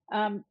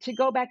to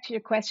go back to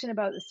your question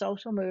about the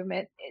social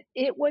movement,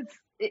 it was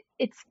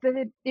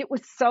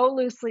so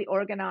loosely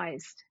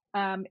organized.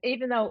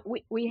 Even though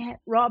we had,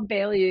 Rob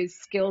Bailey's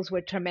skills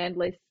were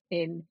tremendous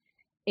in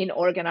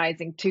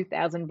organizing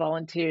 2,000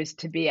 volunteers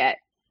to be at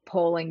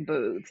polling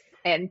booths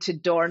and to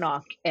door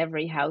knock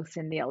every house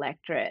in the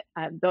electorate.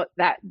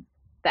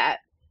 That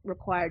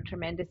required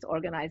tremendous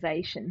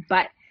organization.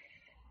 But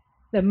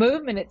the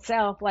movement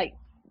itself, like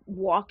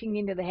walking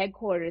into the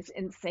headquarters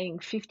and seeing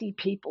 50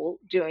 people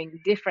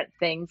doing different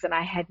things, and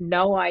I had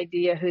no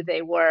idea who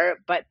they were,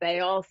 but they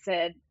all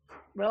said,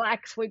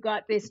 "Relax, we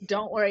got this,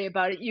 don't worry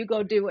about it, you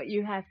go do what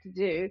you have to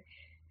do."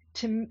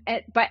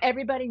 But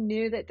everybody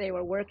knew that they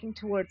were working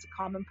towards a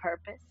common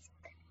purpose,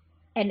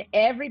 and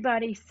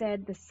everybody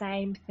said the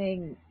same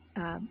thing: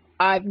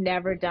 "I've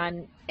never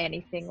done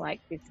anything like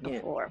this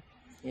before."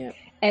 Yeah.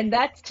 And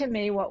that's, to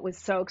me, what was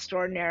so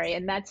extraordinary,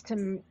 and that's,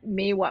 to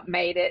me, what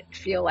made it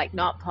feel like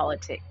not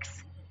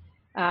politics.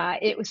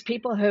 It was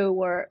people who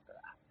were,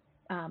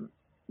 some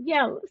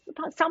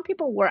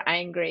people were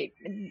angry,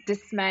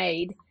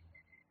 dismayed,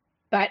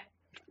 but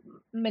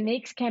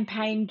Monique's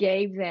campaign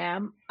gave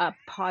them a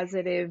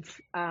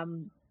positive,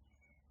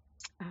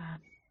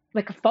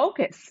 like a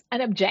focus,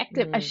 an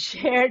objective, a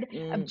shared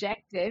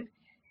objective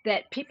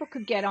that people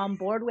could get on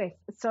board with.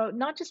 So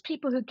not just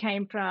people who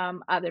came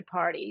from other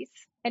parties,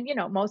 and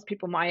most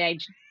people my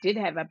age did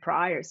have a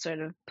prior sort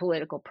of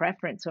political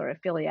preference or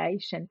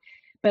affiliation,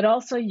 but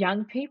also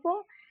young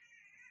people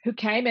who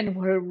came and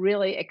were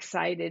really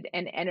excited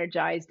and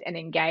energized and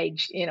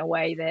engaged in a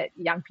way that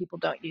young people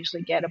don't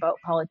usually get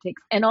about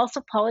politics. And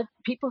also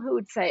people who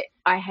would say,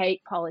 "I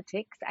hate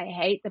politics, I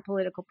hate the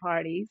political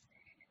parties,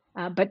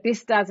 but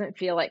this doesn't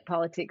feel like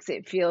politics.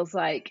 It feels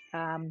like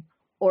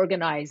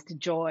organized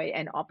joy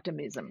and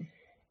optimism."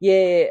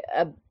 Yeah,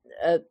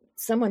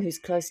 someone who's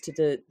close to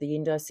the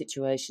Indi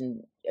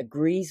situation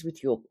agrees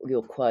with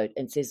your quote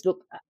and says,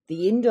 "Look,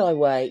 the Indi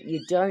way,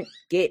 you don't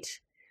get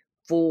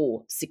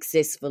 4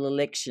 successful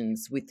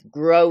elections with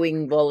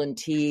growing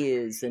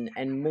volunteers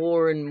and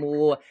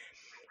more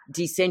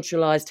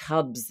decentralized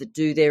hubs that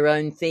do their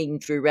own thing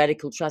through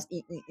Radical Trust.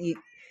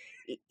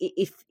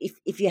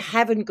 If you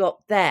haven't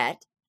got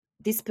that,"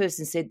 this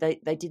person said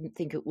they didn't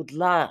think it would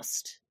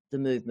last, the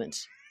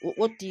movement.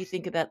 What do you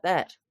think about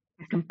that?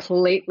 I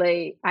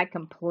completely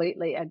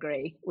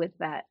agree with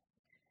that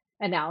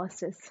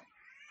analysis.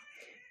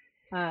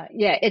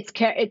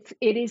 It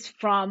is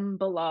from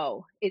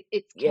below.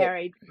 It's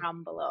carried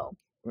from below.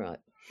 Right.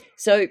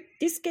 So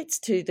this gets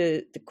to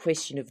the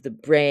question of the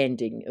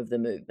branding of the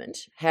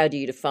movement. How do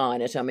you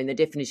define it? I mean, the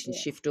definitions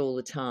shift all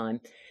the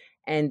time.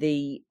 And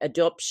the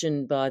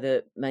adoption by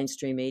the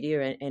mainstream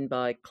media and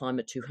by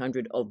Climate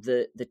 200 of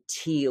the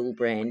teal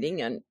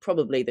branding, and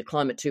probably the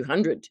Climate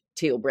 200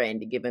 teal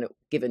branding,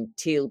 given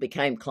teal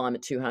became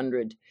Climate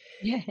 200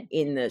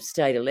 in the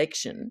state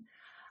election.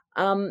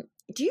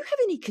 Do you have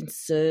any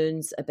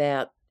concerns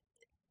about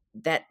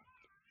that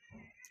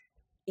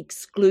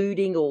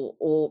excluding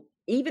or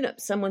even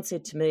someone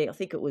said to me, I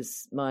think it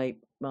was my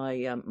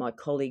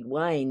colleague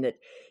Wayne, that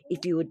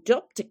if you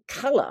adopt a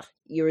colour,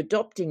 you're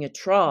adopting a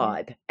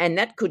tribe, and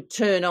that could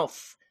turn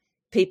off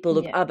people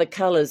of other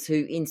colours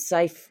who, in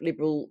safe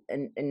Liberal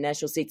and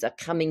National seats, are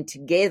coming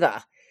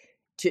together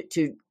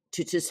to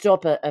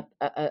stop a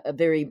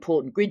very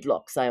important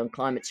gridlock, say on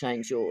climate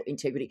change or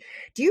integrity.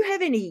 Do you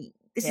have any?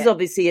 This is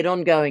obviously an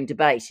ongoing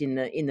debate in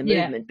the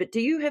movement, but do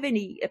you have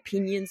any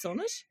opinions on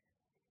it?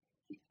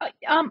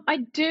 I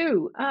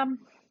do. And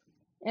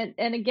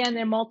again,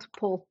 there are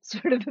multiple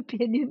sort of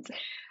opinions.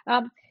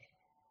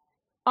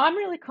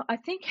 I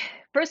think,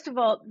 first of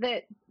all,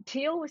 that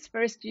teal was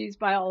first used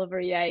by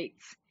Oliver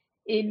Yates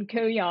in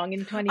Kooyong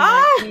in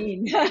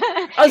 2019.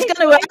 I was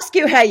going to ask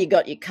you how you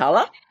got your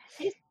colour.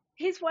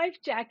 His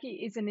wife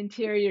Jackie is an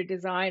interior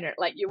designer.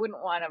 Like, you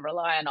wouldn't want to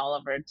rely on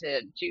Oliver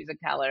to choose a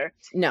color.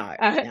 No.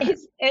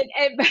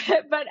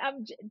 But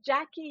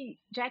Jackie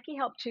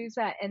helped choose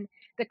that, and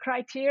the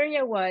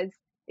criteria was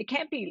it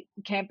can't be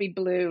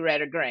blue,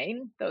 red, or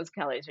green. Those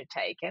colors are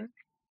taken.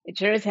 It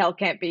sure as hell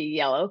can't be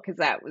yellow, because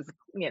that was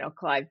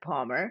Clive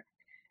Palmer.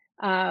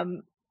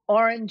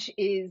 Orange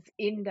is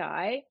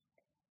Indi,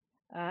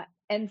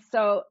 and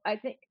so I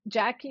think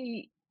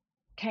Jackie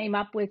came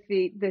up with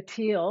the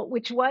teal,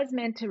 which was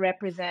meant to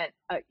represent,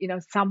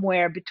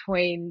 somewhere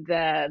between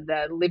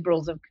the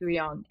Liberals of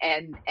Kooyong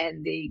and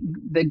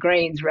the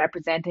Greens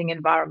representing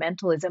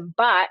environmentalism,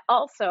 but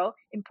also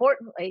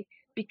importantly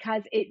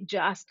because it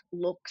just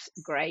looks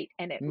great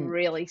and it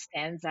really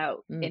stands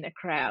out in a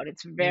crowd.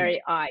 It's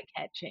very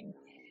eye-catching.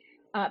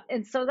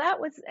 And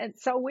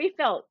so we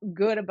felt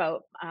good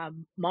about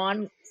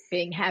Mon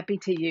being happy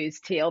to use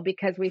teal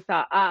because we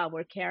thought,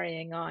 we're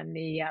carrying on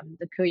the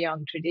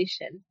Kooyong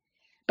tradition.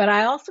 But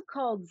I also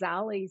called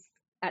Zali's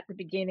at the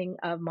beginning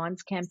of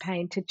Mon's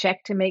campaign to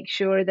check to make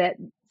sure that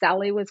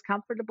Zali was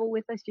comfortable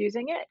with us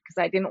using it because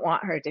I didn't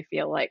want her to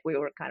feel like we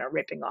were kind of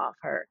ripping off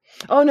her.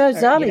 Oh no,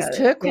 Her, Zali's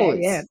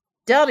turquoise.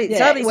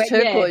 Zali's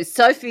turquoise.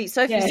 Sophie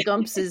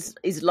Scomp's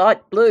is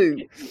light blue.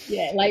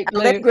 Yeah, light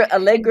blue.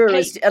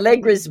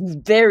 Allegra's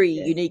very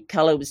unique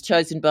colour was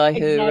chosen by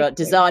her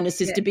designer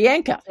sister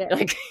Bianca.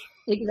 Yeah.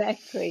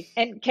 Exactly.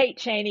 And Kate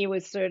Cheney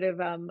was sort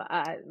of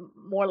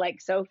more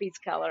like Sophie's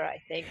color,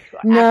 I think.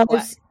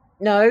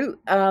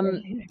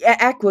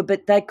 Aqua,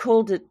 but they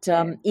called it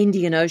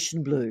Indian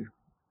Ocean blue.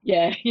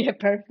 Yeah,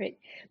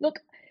 perfect. Look,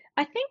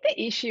 I think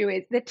the issue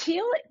is the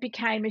teal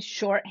became a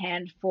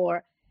shorthand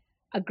for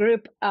a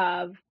group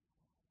of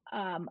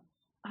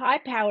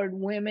high-powered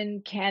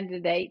women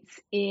candidates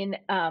in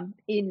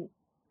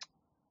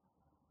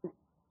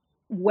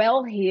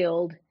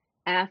well-heeled,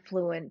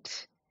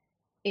 affluent,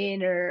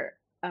 inner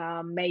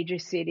major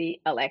city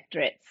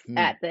electorates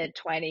at the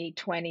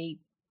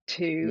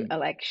 2022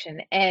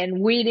 election. And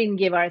we didn't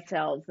give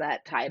ourselves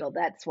that title.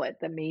 That's what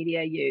the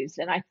media used.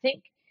 And I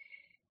think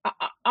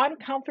I'm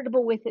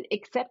comfortable with it,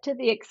 except to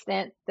the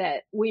extent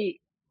that we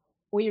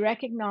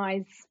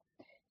recognize,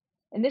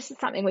 and this is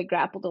something we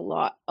grappled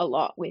a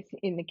lot with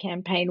in the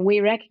campaign. We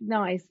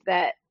recognize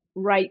that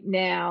right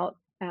now,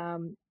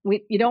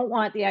 you don't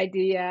want the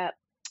idea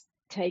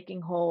taking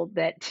hold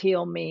that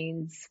teal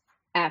means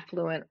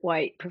affluent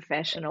white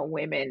professional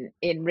women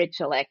in rich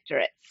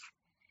electorates.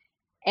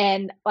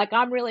 And like,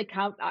 I'm really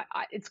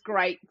it's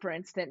great, for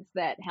instance,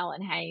 that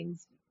Helen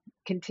Haynes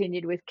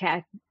continued with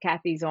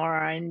Kathy's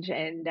orange,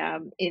 and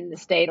in the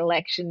state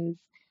elections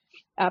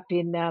up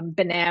in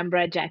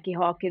Benambra, Jackie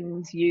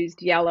Hawkins used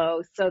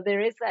yellow. So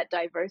there is that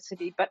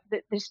diversity, but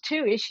there's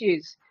two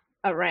issues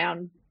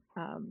around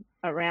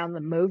the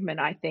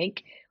movement, I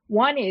think.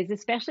 One is,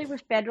 especially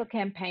with federal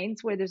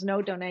campaigns where there's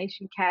no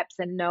donation caps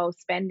and no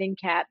spending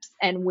caps,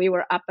 and we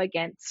were up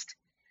against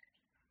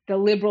the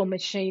Liberal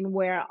machine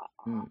where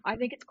I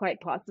think it's quite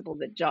possible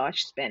that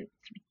Josh spent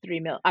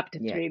up to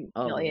 $3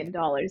 million,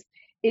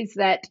 is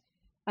that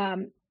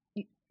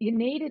you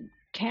needed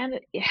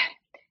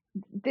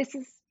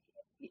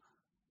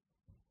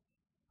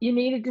you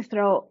needed to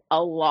throw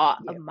a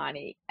lot of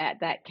money at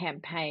that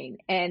campaign,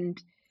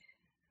 and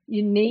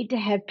you need to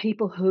have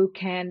people who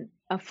can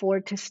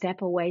afford to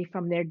step away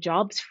from their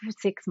jobs for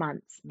 6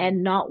 months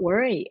and not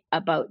worry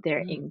about their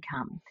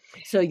income.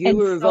 So you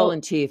were a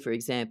volunteer, for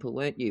example,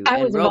 weren't you?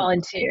 I was a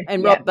volunteer.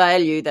 And Rob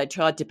Bailey, they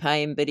tried to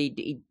pay him, but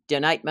he'd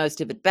donate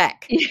most of it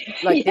back.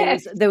 Like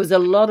there was a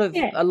lot of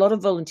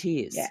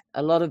volunteers,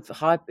 a lot of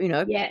hype,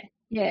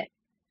 Yeah.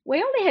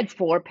 We only had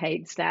 4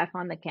 paid staff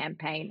on the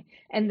campaign,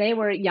 and they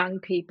were young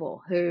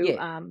people who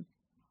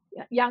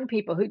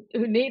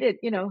needed,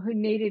 who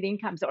needed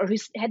incomes or who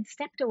had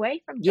stepped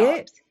away from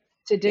jobs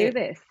to do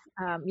this.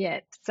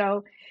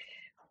 So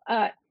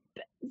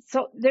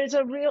there's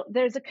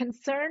a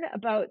concern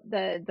about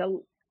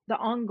the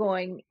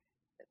ongoing,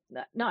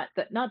 not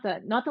the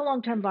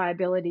long-term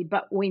viability,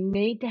 but we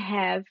need to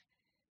have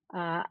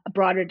a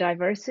broader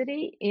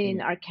diversity in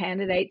our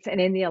candidates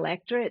and in the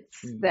electorates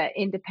that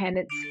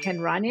independents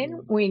can run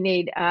in. We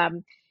need,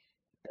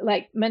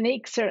 like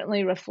Monique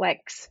certainly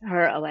reflects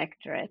her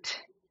electorate.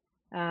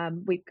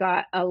 We've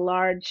got a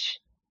large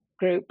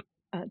group,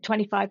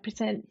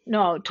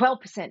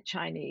 12%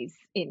 Chinese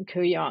in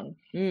Kooyong.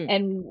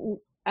 And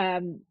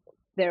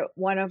they're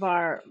one of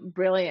our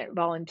brilliant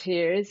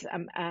volunteers,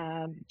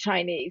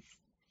 Chinese,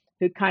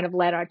 who kind of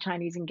led our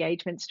Chinese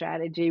engagement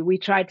strategy. We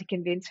tried to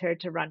convince her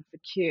to run for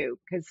Q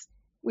because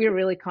we were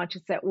really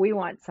conscious that we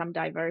want some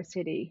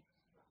diversity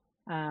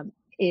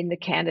in the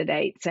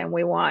candidates, and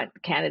we want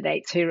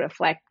candidates who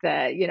reflect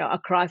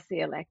across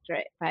the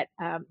electorate. But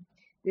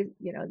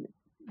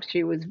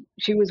she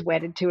was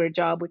wedded to her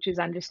job, which is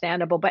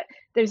understandable. But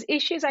there's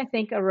issues, I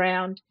think,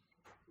 around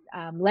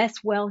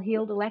less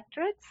well-heeled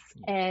electorates,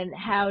 and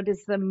how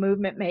does the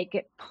movement make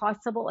it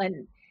possible?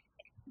 And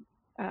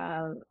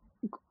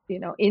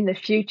in the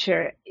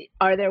future,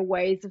 are there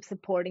ways of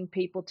supporting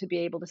people to be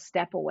able to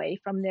step away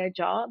from their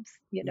jobs,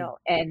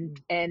 and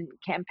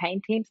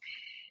campaign teams?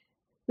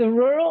 The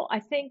rural, I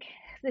think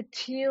the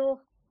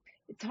teal,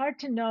 it's hard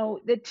to know.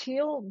 The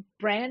teal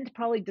brand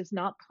probably does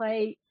not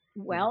play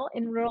well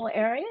in rural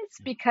areas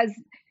because,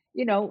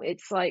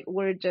 it's like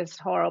we're just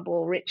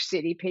horrible rich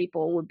city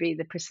people would be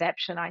the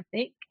perception, I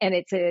think. And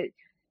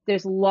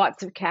there's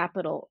lots of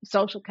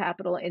social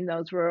capital in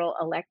those rural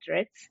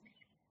electorates,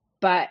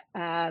 but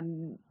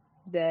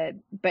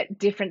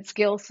different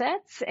skill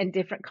sets and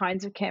different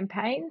kinds of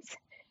campaigns.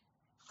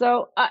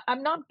 So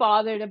I'm not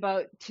bothered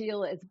about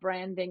teal as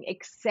branding,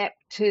 except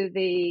to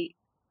the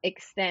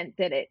extent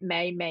that it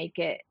may make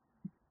it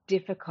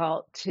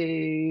difficult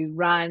to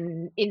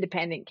run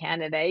independent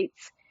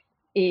candidates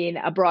in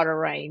a broader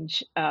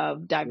range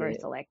of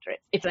diverse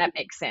electorates, if that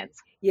makes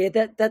sense. Yeah,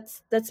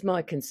 that's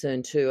my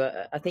concern too.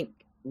 I think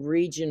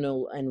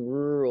regional and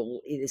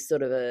rural is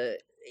sort of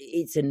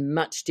it's a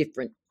much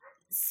different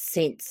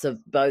sense of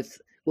both.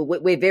 Well,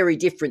 we're very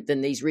different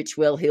than these rich,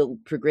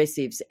 well-heeled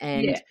progressives,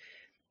 and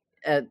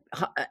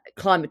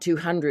Climate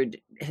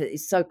 200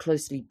 is so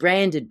closely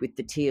branded with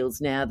the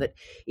Teals now that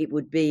it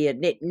would be a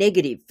net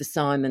negative for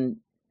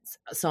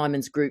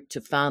Simon's group to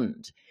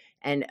fund,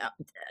 and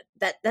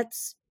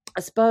that's,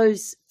 I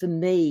suppose, for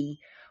me.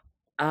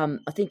 I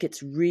think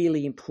it's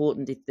really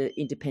important if the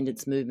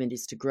independence movement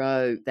is to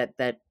grow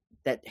that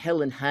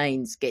Helen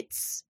Haynes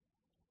gets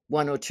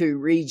one or two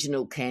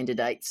regional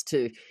candidates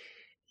to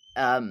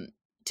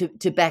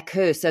back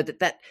her, so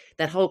that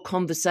whole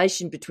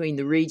conversation between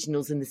the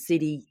regionals and the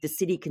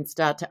city can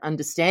start to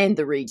understand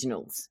the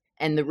regionals,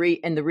 and the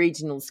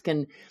regionals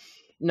can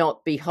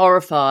not be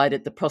horrified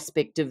at the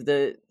prospect of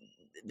the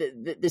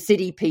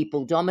city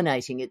people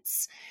dominating.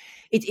 It's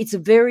a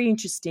very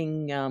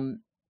interesting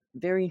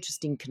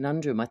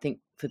conundrum, I think,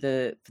 for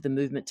the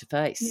movement to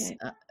face.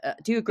 Yeah.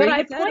 Do you agree but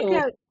with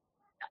that?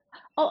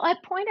 I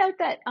point out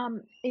that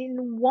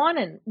in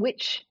Wannon,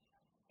 which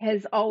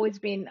has always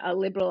been a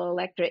Liberal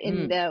electorate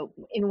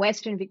in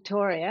Western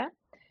Victoria,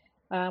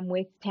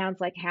 with towns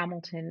like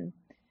Hamilton,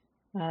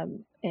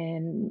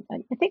 and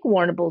I think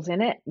Warrnambool's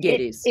in it. Yeah,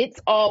 it is.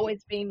 It's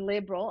always been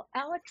Liberal.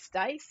 Alex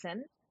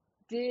Dyson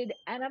did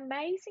an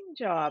amazing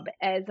job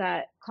as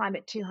a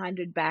Climate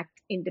 200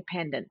 backed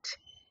independent,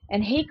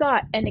 and he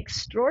got an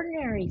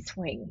extraordinary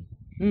swing.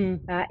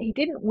 He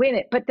didn't win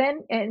it, but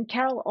then, and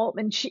Carol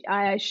Altman, she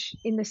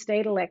in the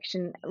state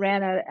election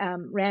ran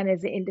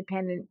as an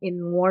independent in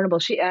Warrnambool.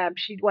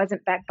 She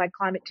wasn't backed by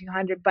Climate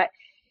 200, but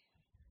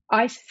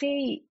I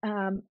see.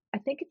 I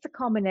think it's a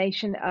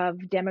combination of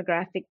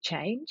demographic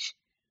change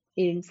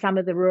in some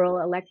of the rural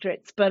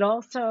electorates, but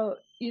also,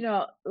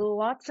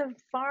 lots of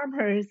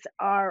farmers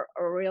are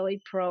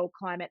really pro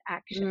climate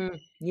action.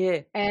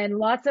 And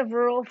lots of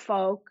rural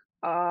folk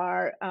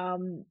are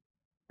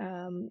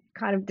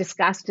kind of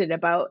disgusted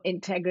about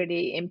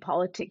integrity in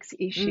politics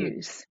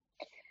issues.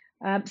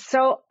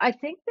 So I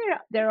think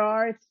there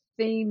are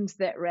themes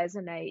that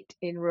resonate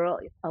in rural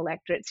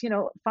electorates.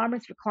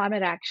 Farmers for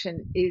Climate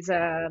Action is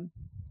a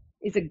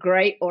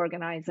great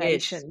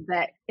organization.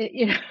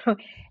 Yes.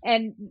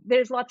 And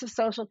there's lots of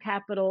social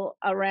capital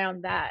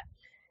around that,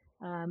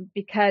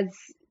 because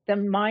the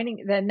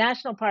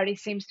National Party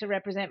seems to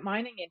represent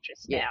mining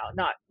interests now,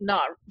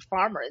 not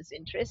farmers'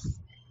 interests.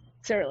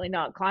 Certainly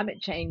not climate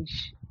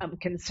change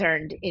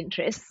concerned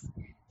interests.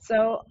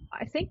 So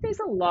I think there's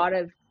a lot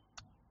of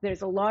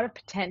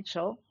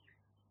potential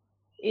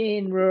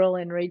in rural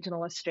and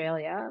regional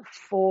Australia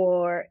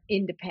for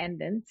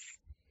independence.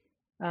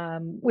 I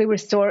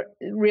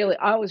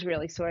was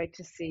really sorry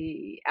to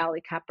see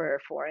Ali Cupper,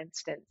 for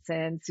instance,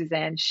 and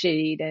Suzanne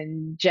Sheed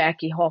and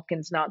Jackie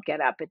Hawkins not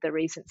get up at the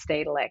recent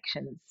state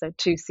elections. So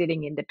two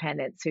sitting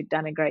independents who'd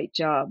done a great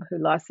job,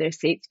 who lost their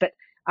seats. But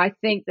I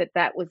think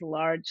that was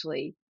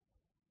largely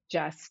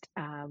just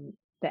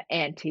the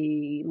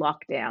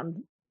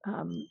anti-lockdown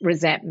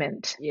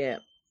resentment. Yeah.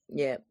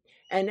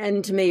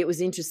 And to me, it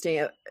was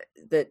interesting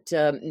that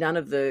none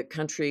of the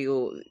country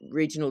or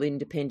regional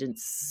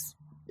independents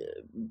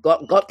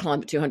got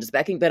Climate 200's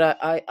backing, but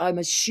I'm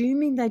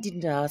assuming they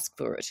didn't ask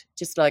for it.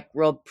 Just like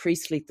Rob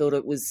Priestley thought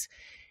it was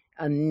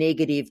a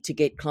negative to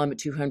get Climate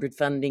 200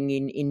 funding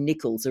in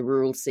Nichols, a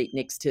rural seat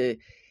next to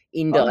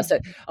Indi. Oh. So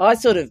I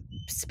sort of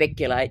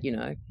speculate,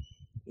 in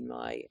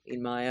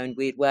my own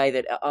weird way,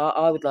 that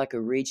I would like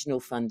a regional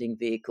funding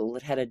vehicle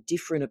that had a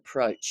different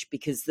approach,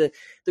 because the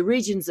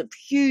regions are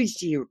huge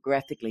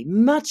geographically,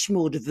 much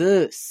more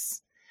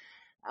diverse,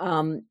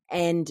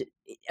 and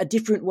a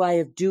different way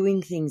of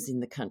doing things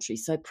in the country.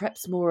 So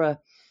perhaps more a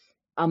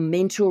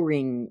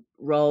mentoring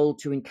role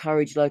to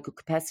encourage local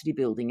capacity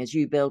building, as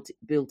you built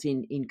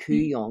in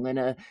Kooyong,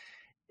 and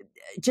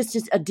just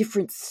a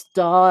different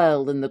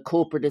style than the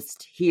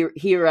corporatist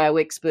hero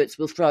experts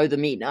will throw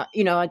them in.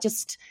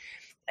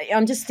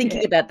 I'm just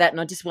thinking about that, and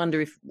I just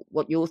wonder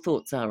what your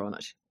thoughts are on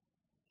it.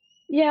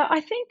 Yeah,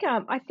 I think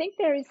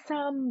there is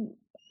some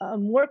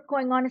work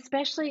going on,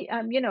 especially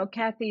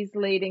Kathy's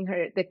leading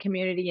the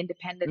Community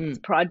Independence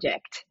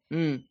Project,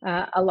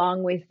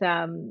 along with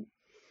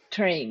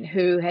Trine,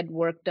 who had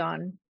worked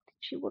on.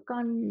 She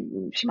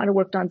might have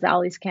worked on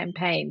Zali's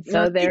campaign.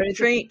 So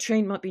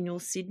Trine might be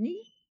North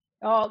Sydney.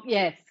 Oh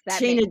yes,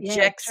 Tina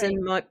Jackson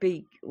Trine might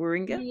be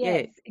Warringah.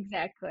 Yes,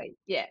 exactly.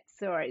 Yeah,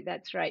 sorry,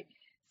 that's right.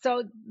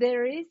 So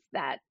there is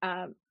that.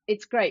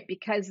 It's great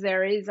because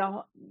there is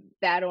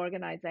that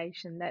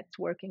organization that's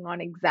working on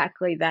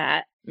exactly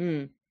that,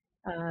 and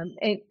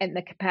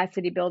the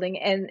capacity building.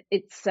 And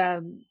it's,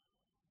 I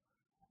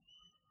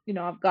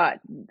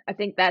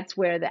think that's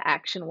where the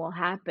action will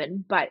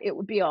happen. But it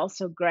would be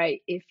also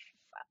great if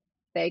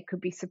they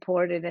could be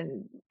supported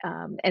and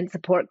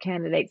support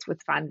candidates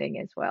with funding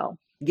as well.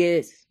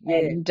 Yes,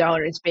 and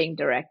donors being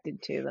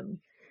directed to them.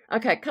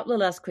 Okay, a couple of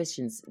last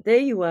questions. There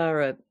you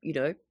are, a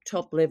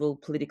top-level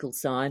political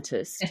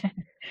scientist,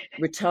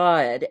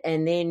 retired,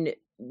 and then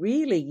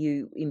really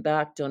you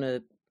embarked on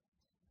a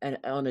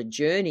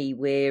journey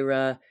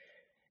where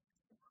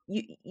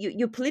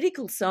your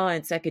political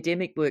science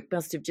academic work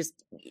must have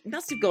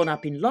gone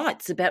up in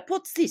lights about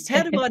what's this?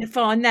 How do I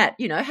define that?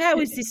 How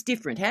is this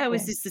different? How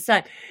is this the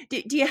same?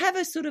 Do you have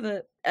a sort of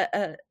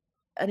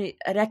an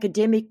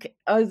academic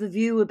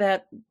overview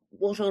about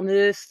what on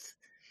earth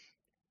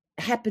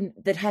happened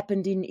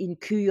in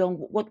Kooyong?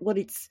 What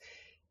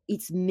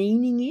its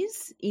meaning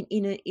is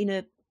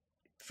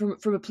from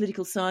a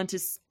political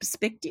scientist's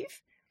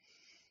perspective?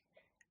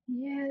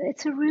 Yeah,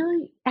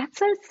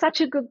 that's such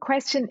a good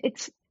question.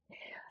 It's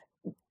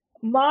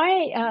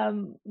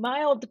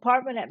my old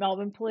department at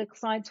Melbourne, political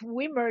science,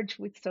 we merged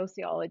with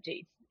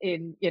sociology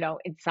in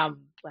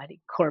some bloody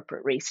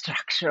corporate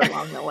restructure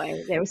along the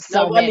way. There was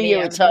so no wonder many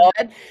you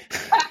retired.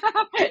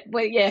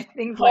 Well, yeah,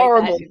 things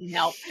Horrible. like that didn't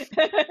help.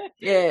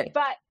 Yeah.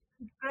 But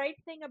the great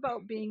thing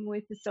about being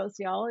with the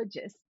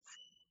sociologists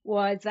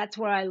was that's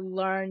where I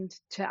learned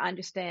to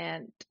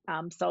understand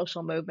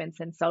social movements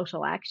and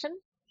social action,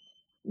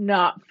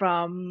 not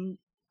from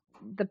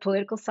the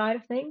political side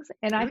of things.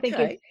 And I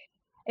think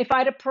if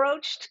I'd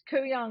approached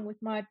Kooyong with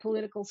my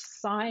political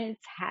science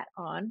hat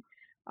on,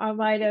 I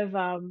might have,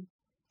 I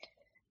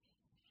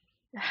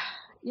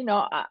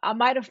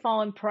might have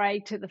fallen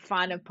prey to the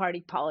fun of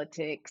party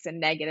politics and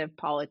negative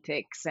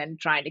politics and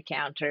trying to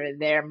counter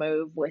their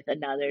move with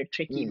another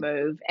tricky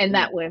move. And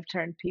that would have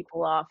turned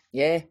people off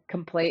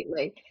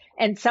completely.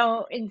 And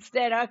so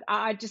instead,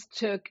 I just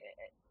took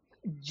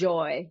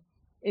joy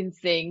in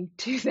seeing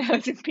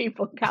 2,000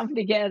 people come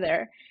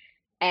together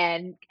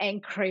and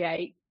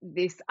create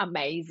this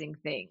amazing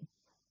thing.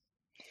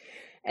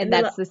 And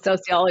that's the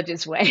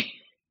sociologist's way.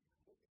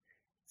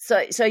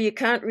 So you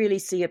can't really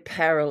see a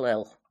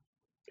parallel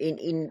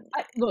in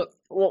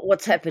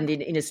what's happened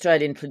in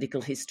Australian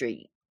political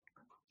history.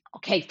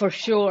 Okay, for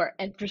sure.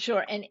 And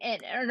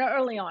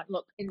early on,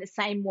 look, in the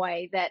same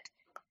way that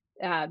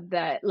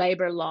the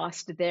Labor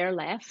lost their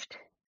left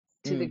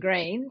to the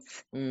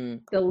Greens,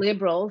 the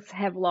Liberals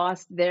have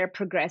lost their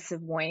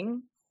progressive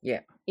wing.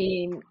 Yeah.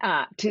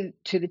 To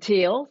the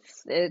Teals,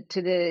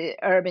 to the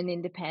urban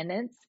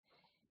independents,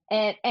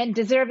 and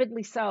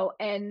deservedly so.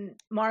 And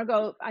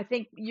Margot, I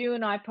think you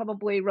and I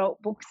probably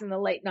wrote books in the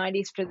late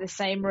 90s for the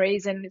same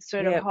reason,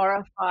 sort of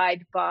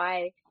horrified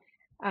by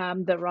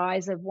the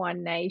rise of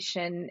One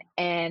Nation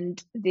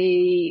and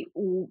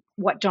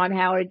what John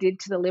Howard did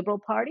to the Liberal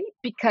Party,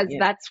 because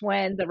that's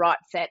when the rot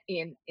set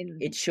in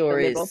it sure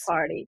the Liberal is.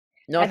 Party.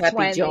 Not that's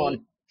happy,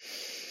 John.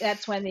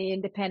 That's when the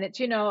independents,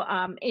 Ian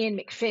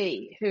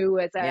McPhee, who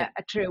was a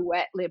true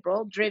wet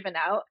Liberal, driven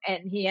out,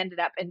 and he ended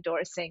up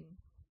endorsing,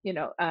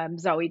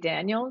 Zoe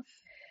Daniels.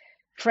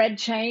 Fred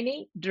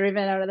Chaney,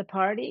 driven out of the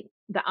party,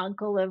 the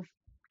uncle of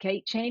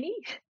Kate Chaney,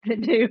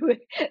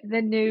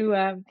 the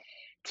new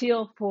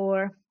Teal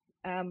for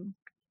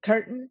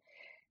Curtin.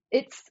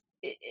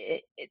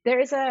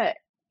 There's a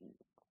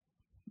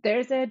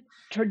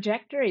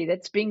trajectory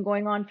that's been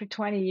going on for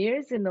 20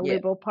 years in the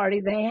Liberal Party.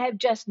 They have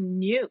just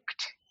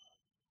nuked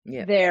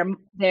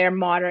their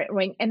moderate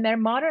wing. And their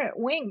moderate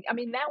wing, I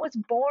mean, that was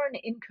born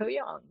in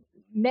Kooyong.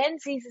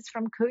 Menzies is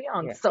from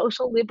Kooyong.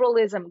 Social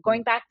liberalism,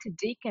 going back to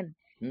Deakin.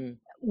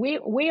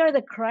 We are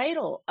the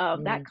cradle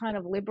of that kind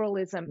of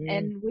liberalism.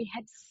 And we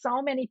had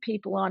so many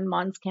people on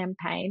Mon's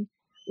campaign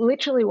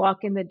literally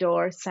walk in the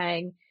door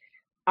saying,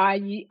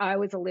 I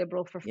was a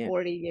Liberal for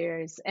 40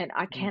 years and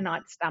I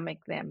cannot stomach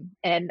them,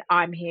 and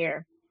I'm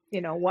here.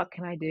 What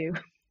can I do?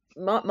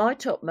 My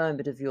top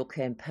moment of your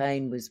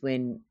campaign was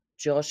when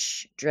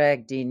Josh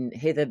dragged in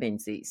Heather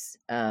Menzies.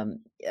 I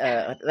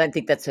don't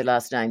think that's her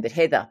last name, but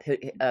Heather,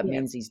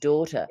 Menzies'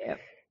 daughter,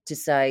 to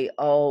say,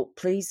 "Oh,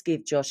 please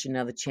give Josh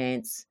another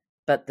chance,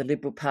 but the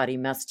Liberal Party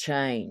must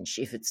change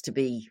if it's to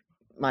be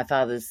my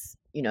father's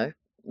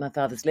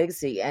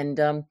legacy." And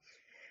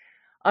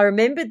I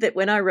remembered that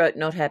when I wrote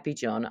Not Happy,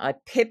 John, I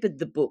peppered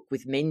the book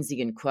with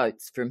Menzies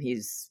quotes from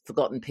his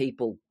Forgotten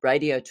People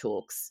radio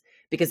talks,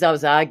 because I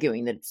was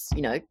arguing that it's,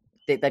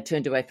 they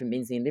turned away from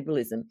Menzies and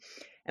liberalism.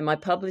 And my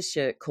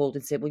publisher called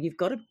and said, "Well, you've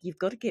got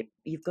to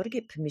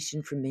get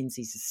permission from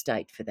Menzies'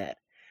 estate for that."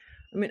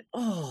 I mean,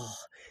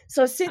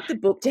 so I sent the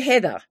book to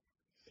Heather,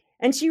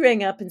 and she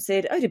rang up and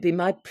said, "Oh, it'd be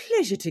my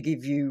pleasure to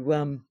give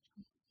you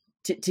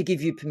to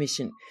give you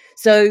permission."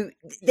 So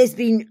there's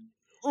been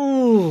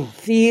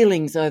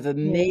feelings over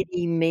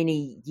many,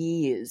 many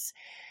years.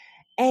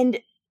 And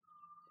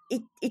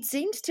it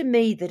seems to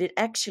me that it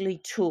actually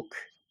took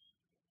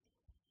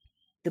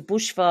the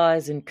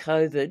bushfires and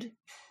COVID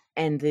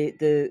and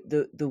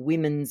the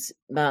Women's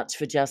March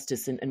for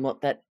Justice and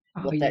what that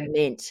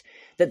meant,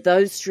 that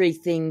those three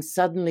things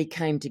suddenly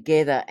came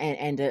together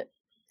and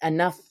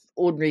enough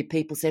ordinary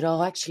people said,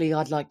 "Oh, actually,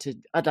 I'd like to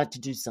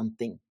do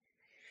something."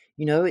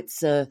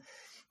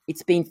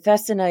 It's been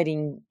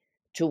fascinating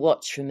to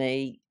watch for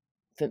me.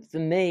 For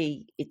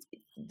me,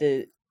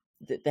 the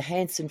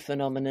Hanson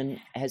phenomenon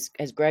has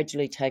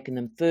gradually taken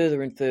them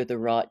further and further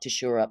right to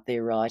shore up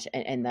their right,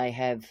 and they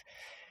have.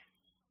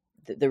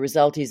 The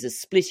result is a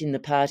split in the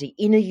party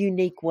in a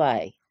unique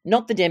way.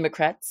 Not the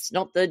Democrats,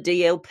 not the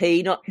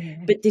DLP,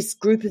 but this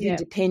group of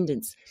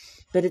independents.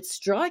 But it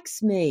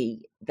strikes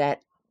me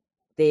that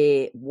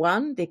there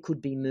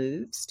could be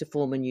moves to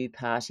form a new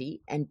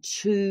party, and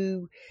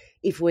two,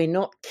 if we're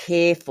not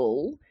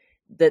careful,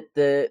 that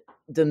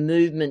the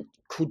movement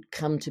could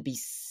come to be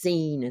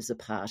seen as a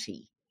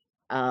party.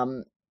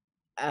 And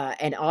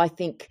I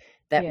think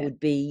that would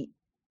be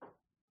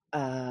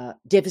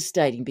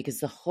devastating, because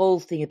the whole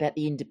thing about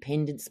the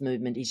independence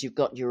movement is you've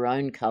got your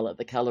own colour,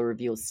 the colour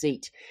of your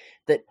seat,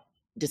 that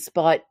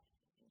despite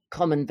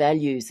common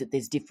values, that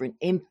there's different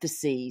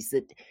emphases,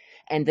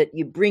 and that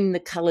you bring the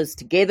colours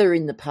together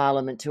in the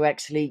parliament to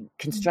actually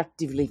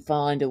constructively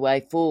find a way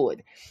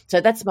forward.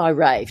 So that's my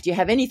rave. Do you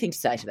have anything to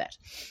say to that?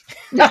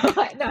 No,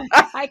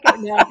 I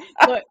can't. No.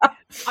 Look,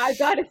 I've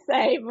got to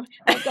say,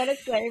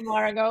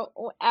 Margot,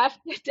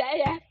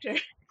 day after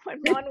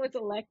when Ron was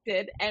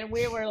elected, and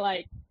we were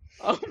like,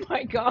 oh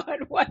my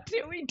God, what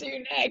do we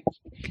do next?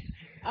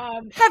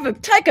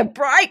 Take a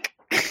break.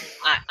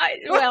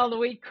 Well,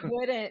 we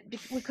couldn't.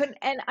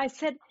 And I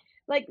said,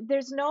 like,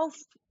 there's no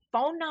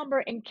phone number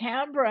in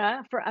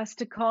Canberra for us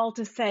to call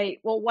to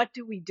say, well, what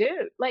do we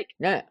do? Like,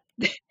 no.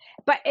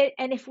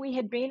 And if we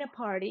had been a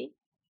party,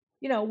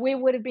 we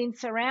would have been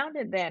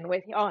surrounded then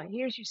with, oh,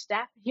 here's your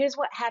staff. Here's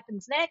what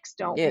happens next.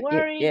 Don't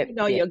worry.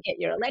 You'll get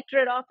your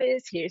electorate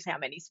office. Here's how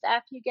many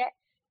staff you get.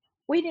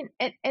 We didn't,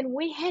 and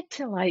we had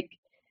to like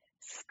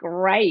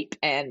scrape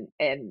and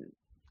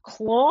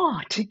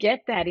claw to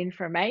get that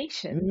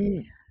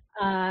information.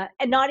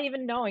 And not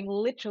even knowing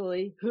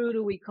literally who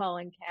do we call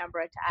in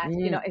Canberra to ask.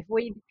 If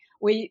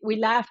we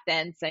laughed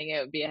then, saying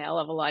it would be a hell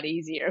of a lot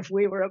easier if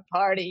we were a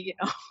party,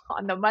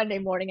 on the Monday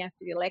morning after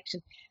the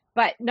election.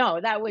 But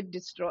no, that would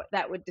destroy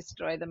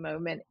the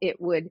movement.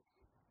 It would,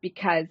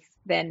 because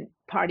then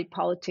party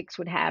politics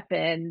would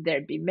happen.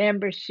 There'd be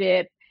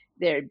membership.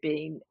 There'd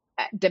be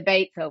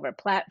debates over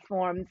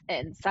platforms,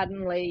 and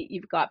suddenly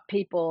you've got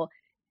people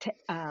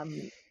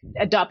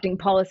adopting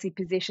policy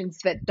positions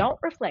that don't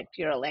reflect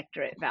your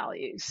electorate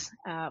values,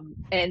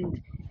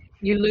 and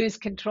you lose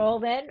control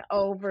then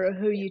over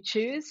who you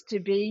choose to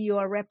be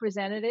your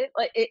representative.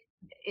 Like it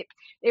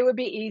would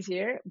be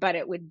easier, but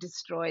it would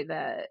destroy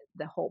the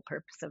whole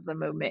purpose of the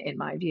movement, in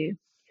my view.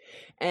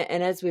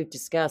 And as we've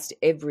discussed,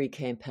 every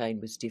campaign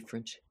was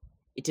different.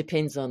 It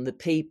depends on the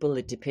people,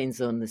 it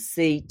depends on the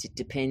seat, it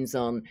depends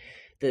on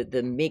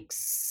the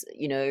mix.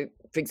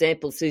 For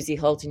example, Susie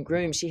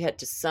Holton-Groom, she had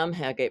to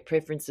somehow get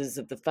preferences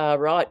of the far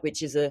right,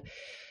 which is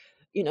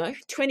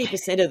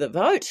 20% of the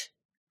vote.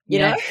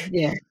 Yeah.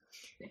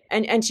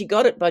 And she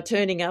got it by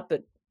turning up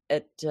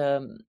at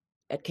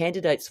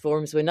candidates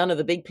forums where none of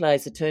the big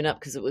players had turned up,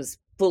 because it was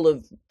full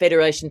of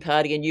Federation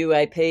Party and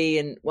UAP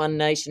and One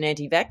Nation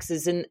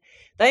anti-vaxxers, and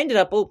they ended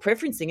up all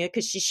preferencing her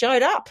because she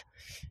showed up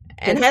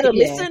and had a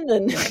listen,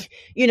 and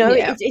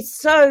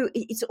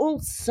it's all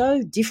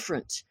so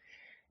different.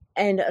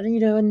 And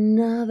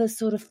another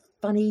sort of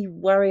funny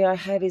worry I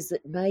have is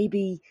that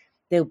maybe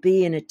there'll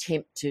be an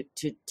attempt to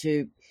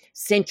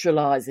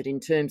centralise it in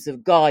terms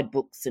of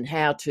guidebooks and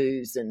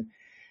how-tos, and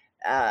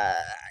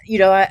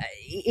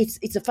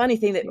it's a funny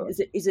thing that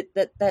is it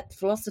that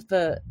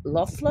philosopher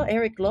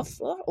Eric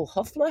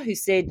Hofler, who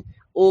said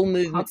all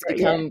movements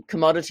become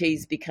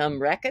commodities,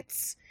 become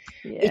rackets.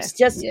 It's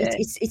just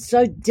it's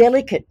so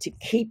delicate to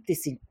keep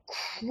this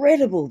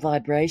incredible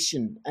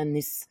vibration and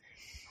this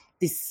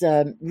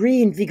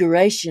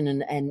reinvigoration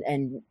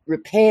and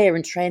repair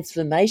and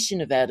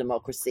transformation of our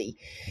democracy.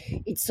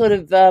 It's sort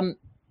of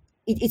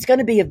it's going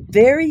to be a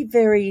very,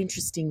 very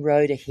interesting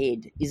road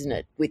ahead, isn't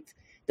it? With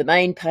the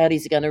main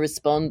parties are going to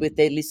respond with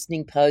their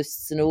listening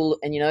posts and all,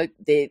 and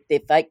they're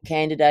fake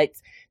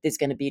candidates. There's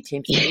going to be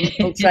attempts to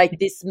infiltrate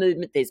this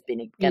movement. There's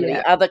been going to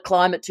be other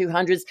climate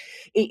 200s.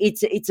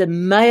 It's a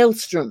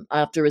maelstrom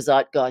after a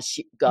zeitgeist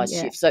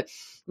shift. So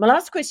my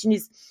last question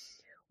is,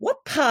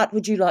 what part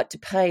would you like to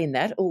play in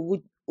that, or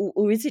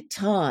is it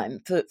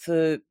time for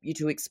you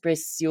to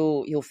express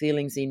your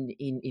feelings in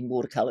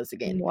watercolours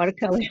again?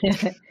 Watercolour.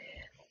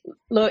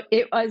 Look,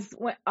 it was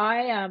when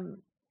I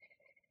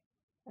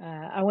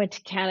went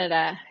to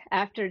Canada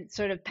after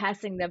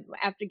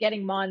after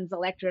getting Mon's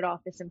electorate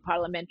office and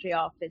parliamentary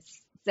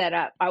office set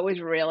up. I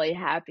was really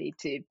happy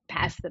to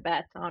pass the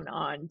baton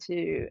on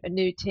to a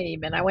new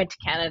team, and I went to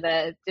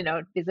Canada,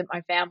 visit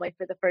my family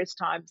for the first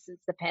time since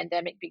the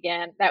pandemic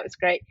began. That was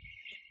great.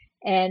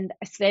 And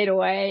I stayed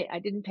away. I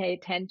didn't pay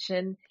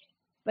attention.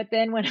 But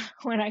then when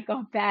I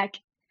got back,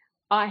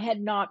 I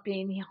had not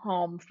been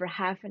home for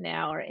half an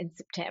hour in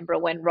September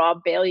when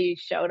Rob Baillieu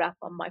showed up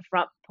on my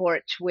front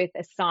porch with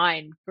a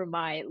sign for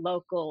my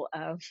local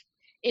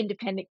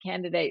independent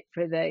candidate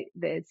for the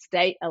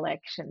state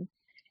election.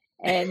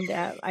 And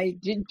I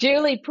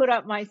duly put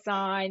up my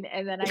sign,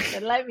 and then I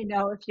said, let me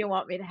know if you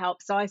want me to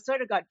help. So I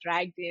sort of got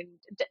dragged in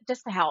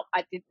just to help.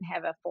 I didn't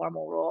have a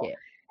formal role. Yeah.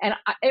 And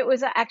it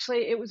was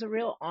a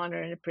real honor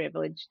and a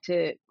privilege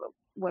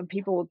when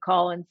people would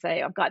call and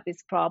say, I've got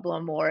this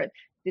problem, or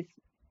this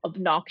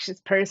obnoxious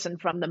person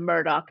from the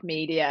Murdoch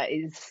media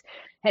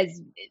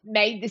has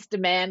made this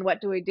demand.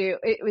 What do we do?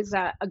 It was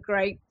a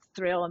great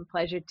thrill and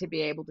pleasure to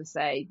be able to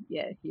say,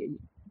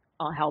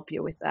 I'll help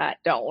you with that.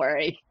 Don't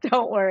worry.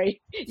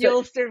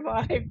 You'll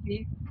survive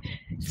these.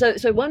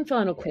 So one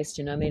final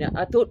question. I mean,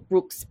 I thought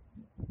Brooke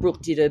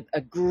did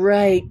a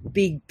great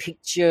big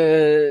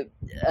picture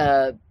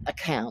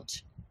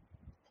account,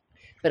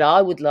 but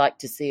I would like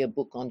to see a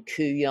book on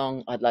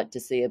Kooyong. I'd like to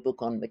see a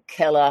book on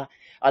Mackellar.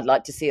 I'd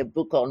like to see a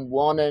book on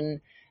Wannon,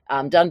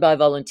 done by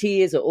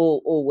volunteers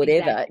or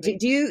whatever.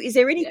 Exactly. Is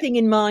there anything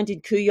in mind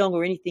in Kooyong,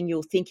 or anything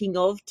you're thinking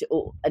of,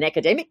 or an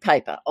academic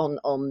paper on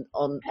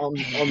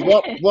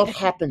what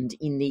happened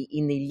in the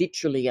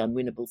literally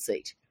unwinnable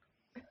seat?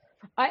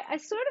 I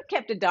sort of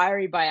kept a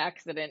diary by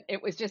accident.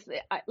 It was just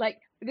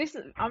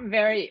I'm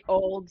very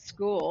old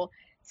school,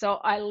 so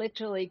I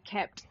literally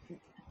kept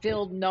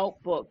filled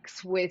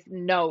notebooks with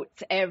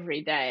notes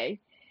every day,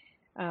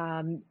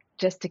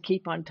 just to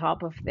keep on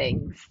top of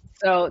things.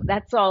 So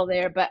that's all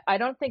there. But I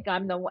don't think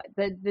I'm the one.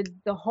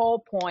 The whole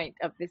point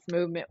of this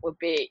movement would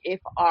be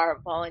if our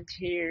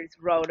volunteers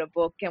wrote a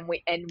book and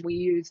we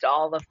used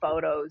all the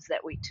photos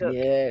that we took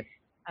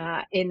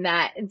in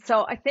that. And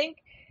so I think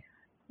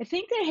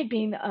there had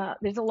been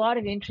there's a lot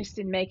of interest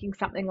in making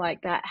something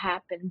like that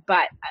happen,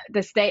 but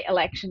the state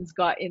elections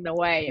got in the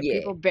way, and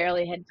people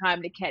barely had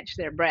time to catch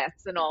their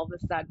breaths, and all of a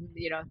sudden,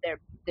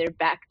 they're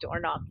back door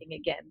knocking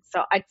again.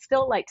 So I'd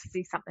still like to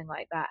see something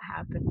like that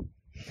happen,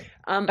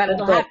 but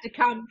it'll have to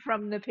come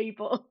from the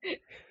people.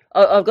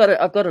 I've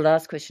got a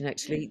last question,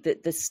 actually.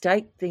 The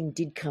state thing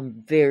did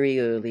come very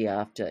early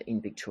after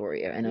in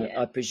Victoria, and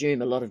I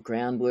presume a lot of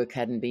groundwork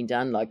hadn't been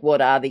done, like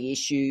what are the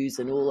issues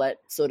and all that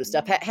sort of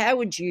stuff. How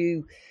would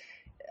you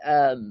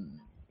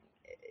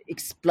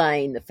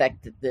explain the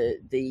fact that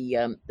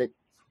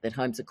that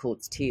Holmes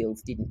Courts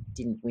Teals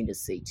didn't win a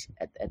seat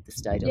at the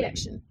state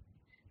election?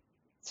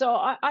 So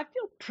I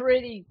feel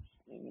pretty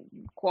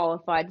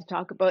qualified to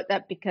talk about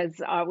that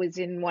because I was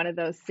in one of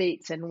those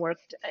seats and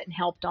worked and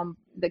helped on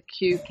the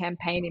Q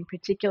campaign in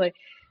particular.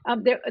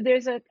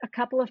 There's a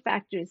couple of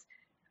factors.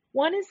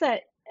 One is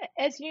that,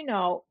 as you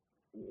know,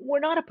 we're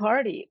not a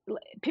party.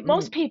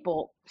 Most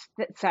people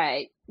that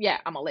say, "Yeah,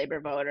 I'm a Labor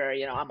voter,"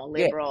 I'm a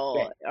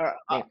Liberal,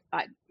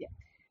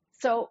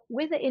 So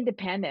with an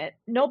independent,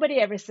 nobody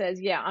ever says,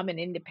 "Yeah, I'm an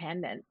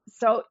independent."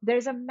 So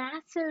there's a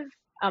massive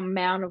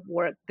amount of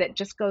work that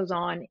just goes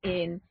on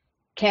in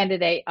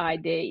candidate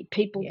ID,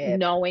 people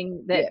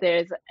knowing that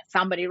there's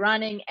somebody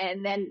running,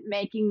 and then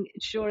making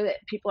sure that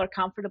people are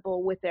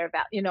comfortable with their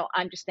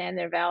understand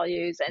their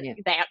values, and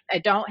they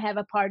don't have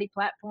a party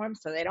platform,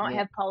 so they don't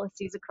have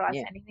policies across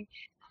anything.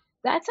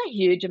 That's a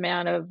huge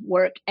amount of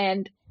work.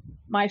 And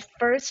my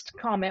first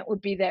comment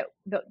would be that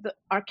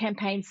our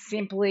campaign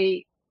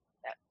simply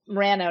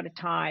ran out of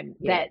time.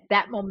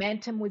 That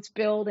momentum was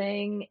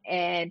building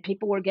and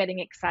people were getting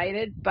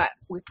excited, but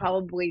we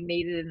probably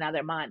needed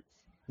another month.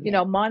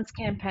 Mon's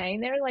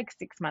campaign, they're like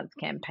 6 months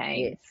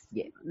campaigns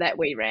that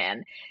we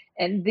ran.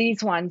 And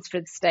these ones for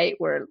the state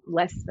were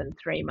less than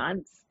 3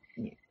 months.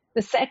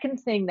 The second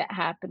thing that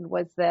happened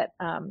was that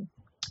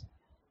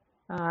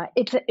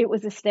it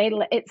was a state,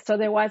 so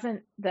there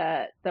wasn't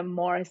the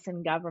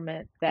Morrison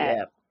government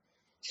that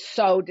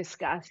so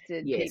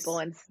disgusted people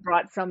and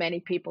brought so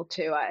many people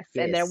to us.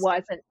 And there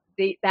wasn't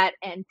that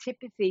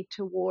antipathy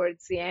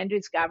towards the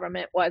Andrews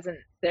government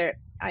wasn't there.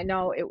 I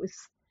know it was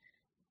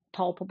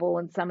palpable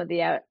in some of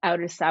the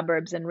outer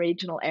suburbs and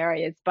regional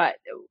areas, but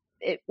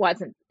it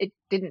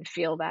didn't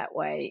feel that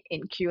way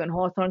in Kew and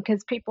Hawthorn,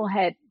 because people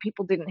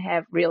didn't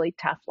have really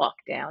tough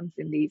lockdowns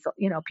in these,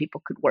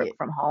 people could work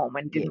from home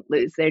and didn't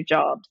lose their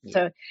jobs.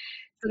 So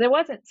there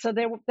wasn't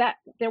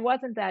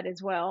that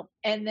as well.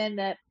 And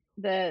then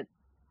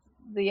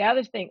the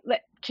other thing,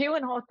 Kew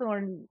and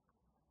Hawthorn,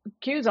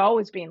 Kew's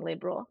always been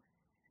Liberal.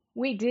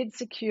 We did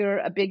secure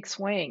a big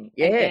swing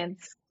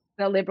against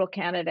the Liberal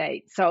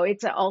candidate. So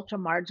it's an ultra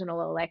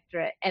marginal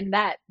electorate. And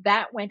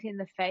that went in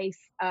the face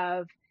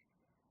of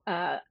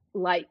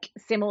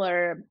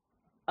similar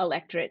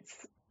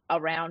electorates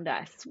around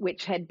us,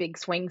 which had big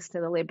swings to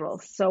the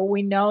Liberals. So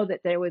we know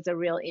that there was a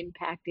real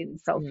impact in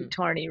Sophie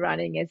Torney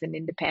running as an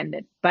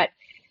independent. But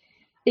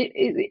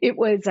it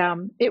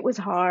was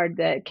hard,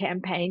 the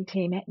campaign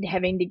team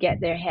having to get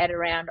their head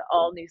around a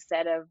all new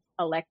set of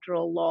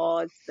electoral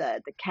laws,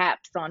 the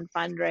caps on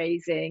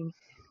fundraising,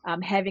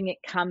 having it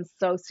come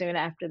so soon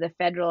after the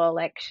federal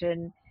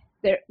election.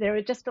 There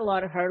were just a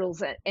lot of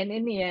hurdles, and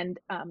in the end,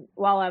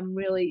 while I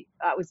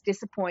was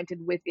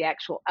disappointed with the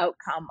actual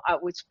outcome, I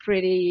was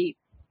pretty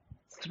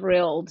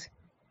thrilled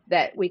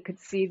that we could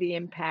see the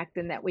impact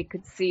and that we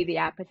could see the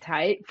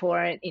appetite for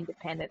an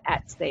independent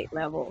at state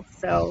level.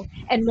 So,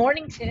 and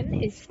Mornington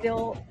is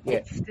still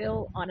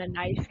on a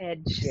knife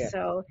edge.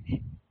 So,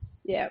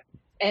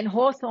 and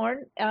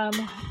Hawthorn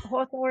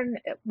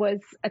was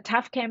a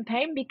tough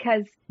campaign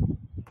because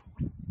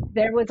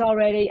there was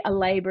already a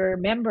Labor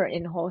member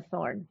in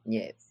Hawthorn.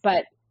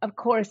 But of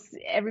course,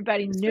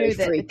 everybody knew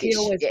that the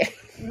Teal was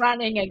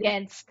running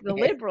against the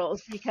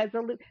Liberals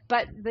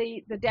but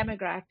the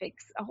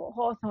demographics,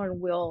 Hawthorn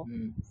will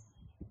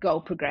go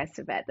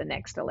progressive at the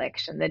next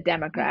election. The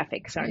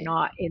demographics are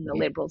not in the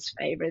Liberals'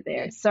 favor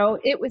there. So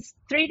it was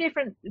three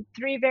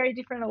very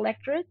different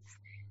electorates,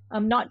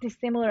 not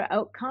dissimilar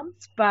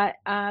outcomes, but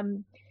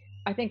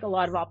I think a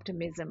lot of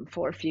optimism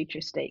for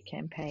future state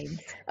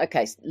campaigns.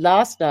 Okay,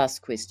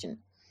 last question.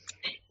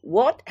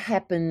 What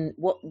happened?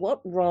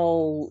 What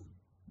role?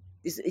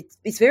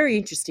 It's very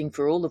interesting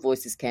for all the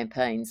Voices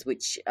campaigns,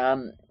 which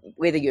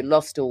whether you're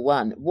lost or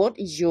won. What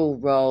is your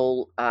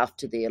role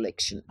after the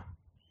election?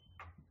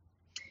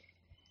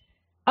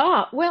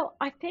 Well,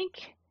 I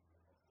think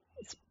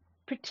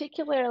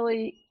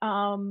particularly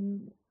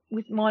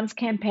with Mon's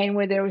campaign,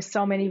 where there were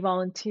so many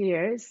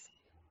volunteers,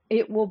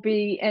 it will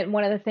be, and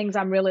one of the things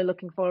I'm really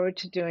looking forward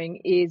to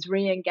doing is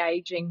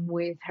re-engaging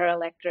with her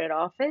electorate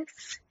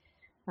office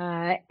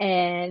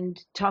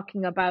and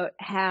talking about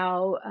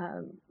how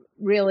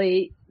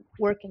really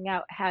working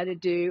out how to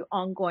do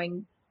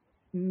ongoing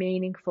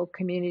meaningful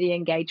community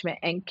engagement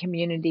and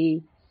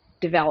community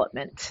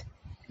development.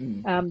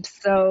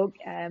 So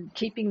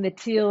keeping the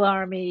Teal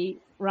Army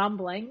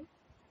rumbling,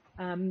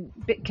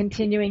 but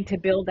continuing to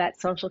build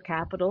that social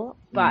capital,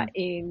 but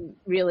in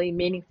really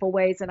meaningful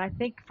ways. And I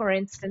think, for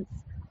instance,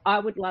 I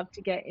would love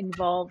to get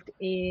involved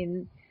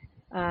in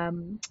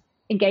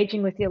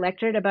engaging with the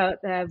electorate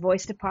about the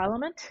Voice to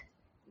Parliament.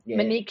 Yeah.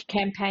 Monique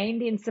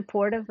campaigned in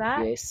support of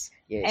that. Yes.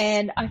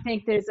 And I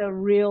think there's a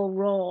real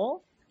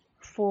role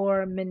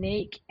for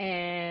Monique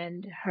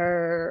and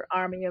her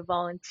army of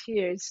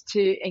volunteers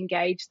to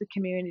engage the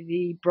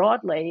community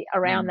broadly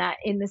around that,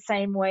 in the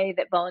same way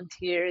that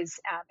volunteers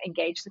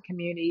engage the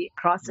community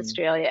across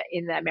Australia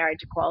in the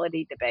marriage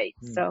equality debate.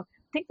 So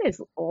I think there's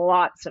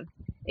lots of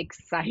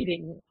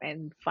exciting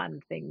and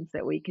fun things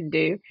that we can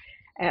do.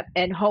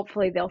 And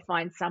hopefully they'll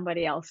find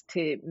somebody else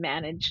to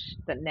manage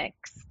the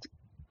next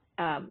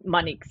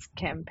Monique's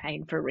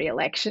campaign for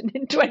re-election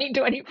in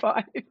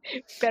 2025.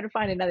 Better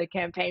find another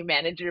campaign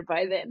manager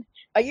by then.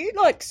 Are you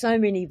like so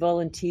many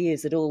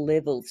volunteers at all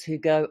levels who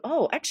go,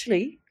 oh,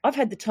 actually, I've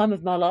had the time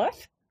of my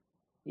life?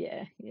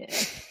 Yeah.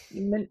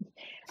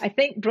 I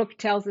think Brooke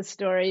tells a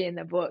story in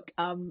the book.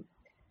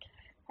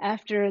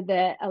 After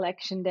the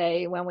election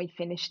day, when we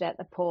finished at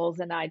the polls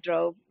and I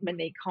drove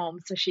Monique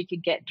home so she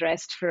could get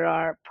dressed for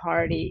our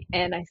party,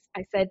 and I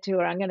said to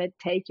her, I'm going to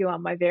take you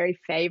on my very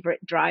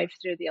favorite drive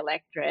through the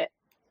electorate,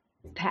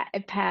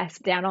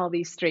 passed down all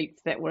these streets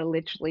that were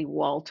literally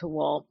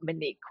wall-to-wall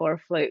Monique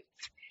Corflutes.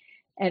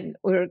 And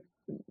we were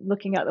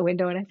looking out the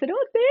window and I said,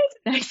 oh, there's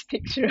a nice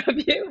picture of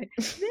you. And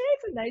there's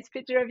a nice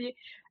picture of you.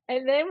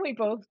 And then we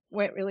both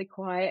went really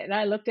quiet and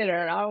I looked at her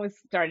and I was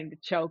starting to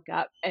choke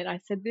up. And I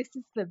said, this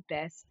is the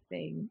best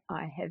thing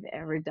I have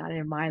ever done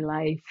in my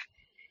life.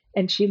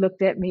 And she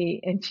looked at me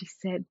and she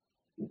said,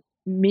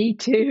 me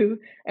too.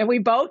 And we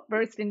both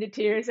burst into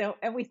tears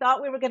and we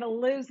thought we were going to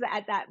lose that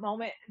at that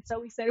moment. And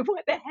so we said,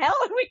 what the hell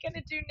are we going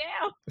to do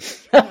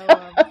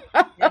now?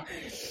 Yeah.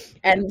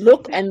 And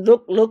look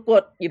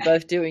what you're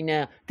both doing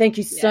now. Thank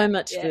you so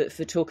much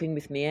for talking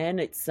with me, Anne.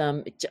 It's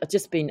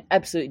just been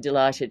absolutely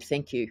delighted.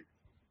 Thank you.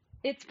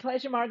 It's a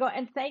pleasure, Margot,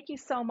 and thank you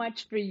so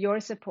much for your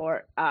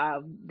support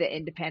of the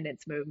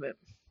independence movement.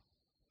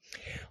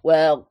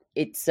 Well,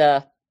 it's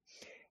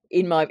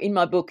in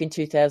my book in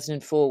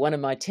 2004, one of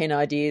my 10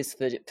 ideas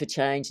for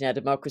change in our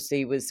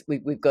democracy was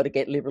we've got to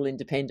get liberal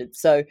independence.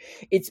 So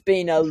it's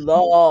been a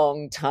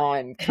long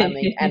time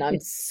coming, and I'm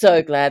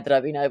so glad that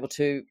I've been able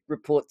to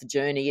report the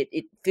journey.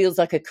 It feels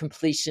like a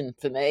completion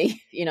for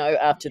me,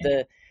 after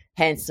the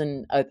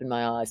Hanson opened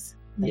my eyes.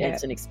 The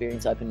Hanson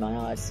experience opened my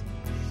eyes.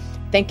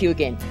 Thank you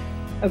again.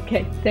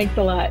 Okay, thanks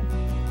a lot.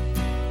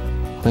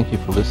 Thank you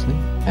for listening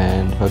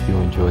and hope you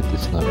enjoyed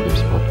this No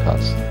Fibs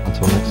podcast.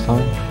 Until next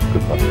time,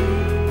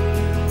 goodbye.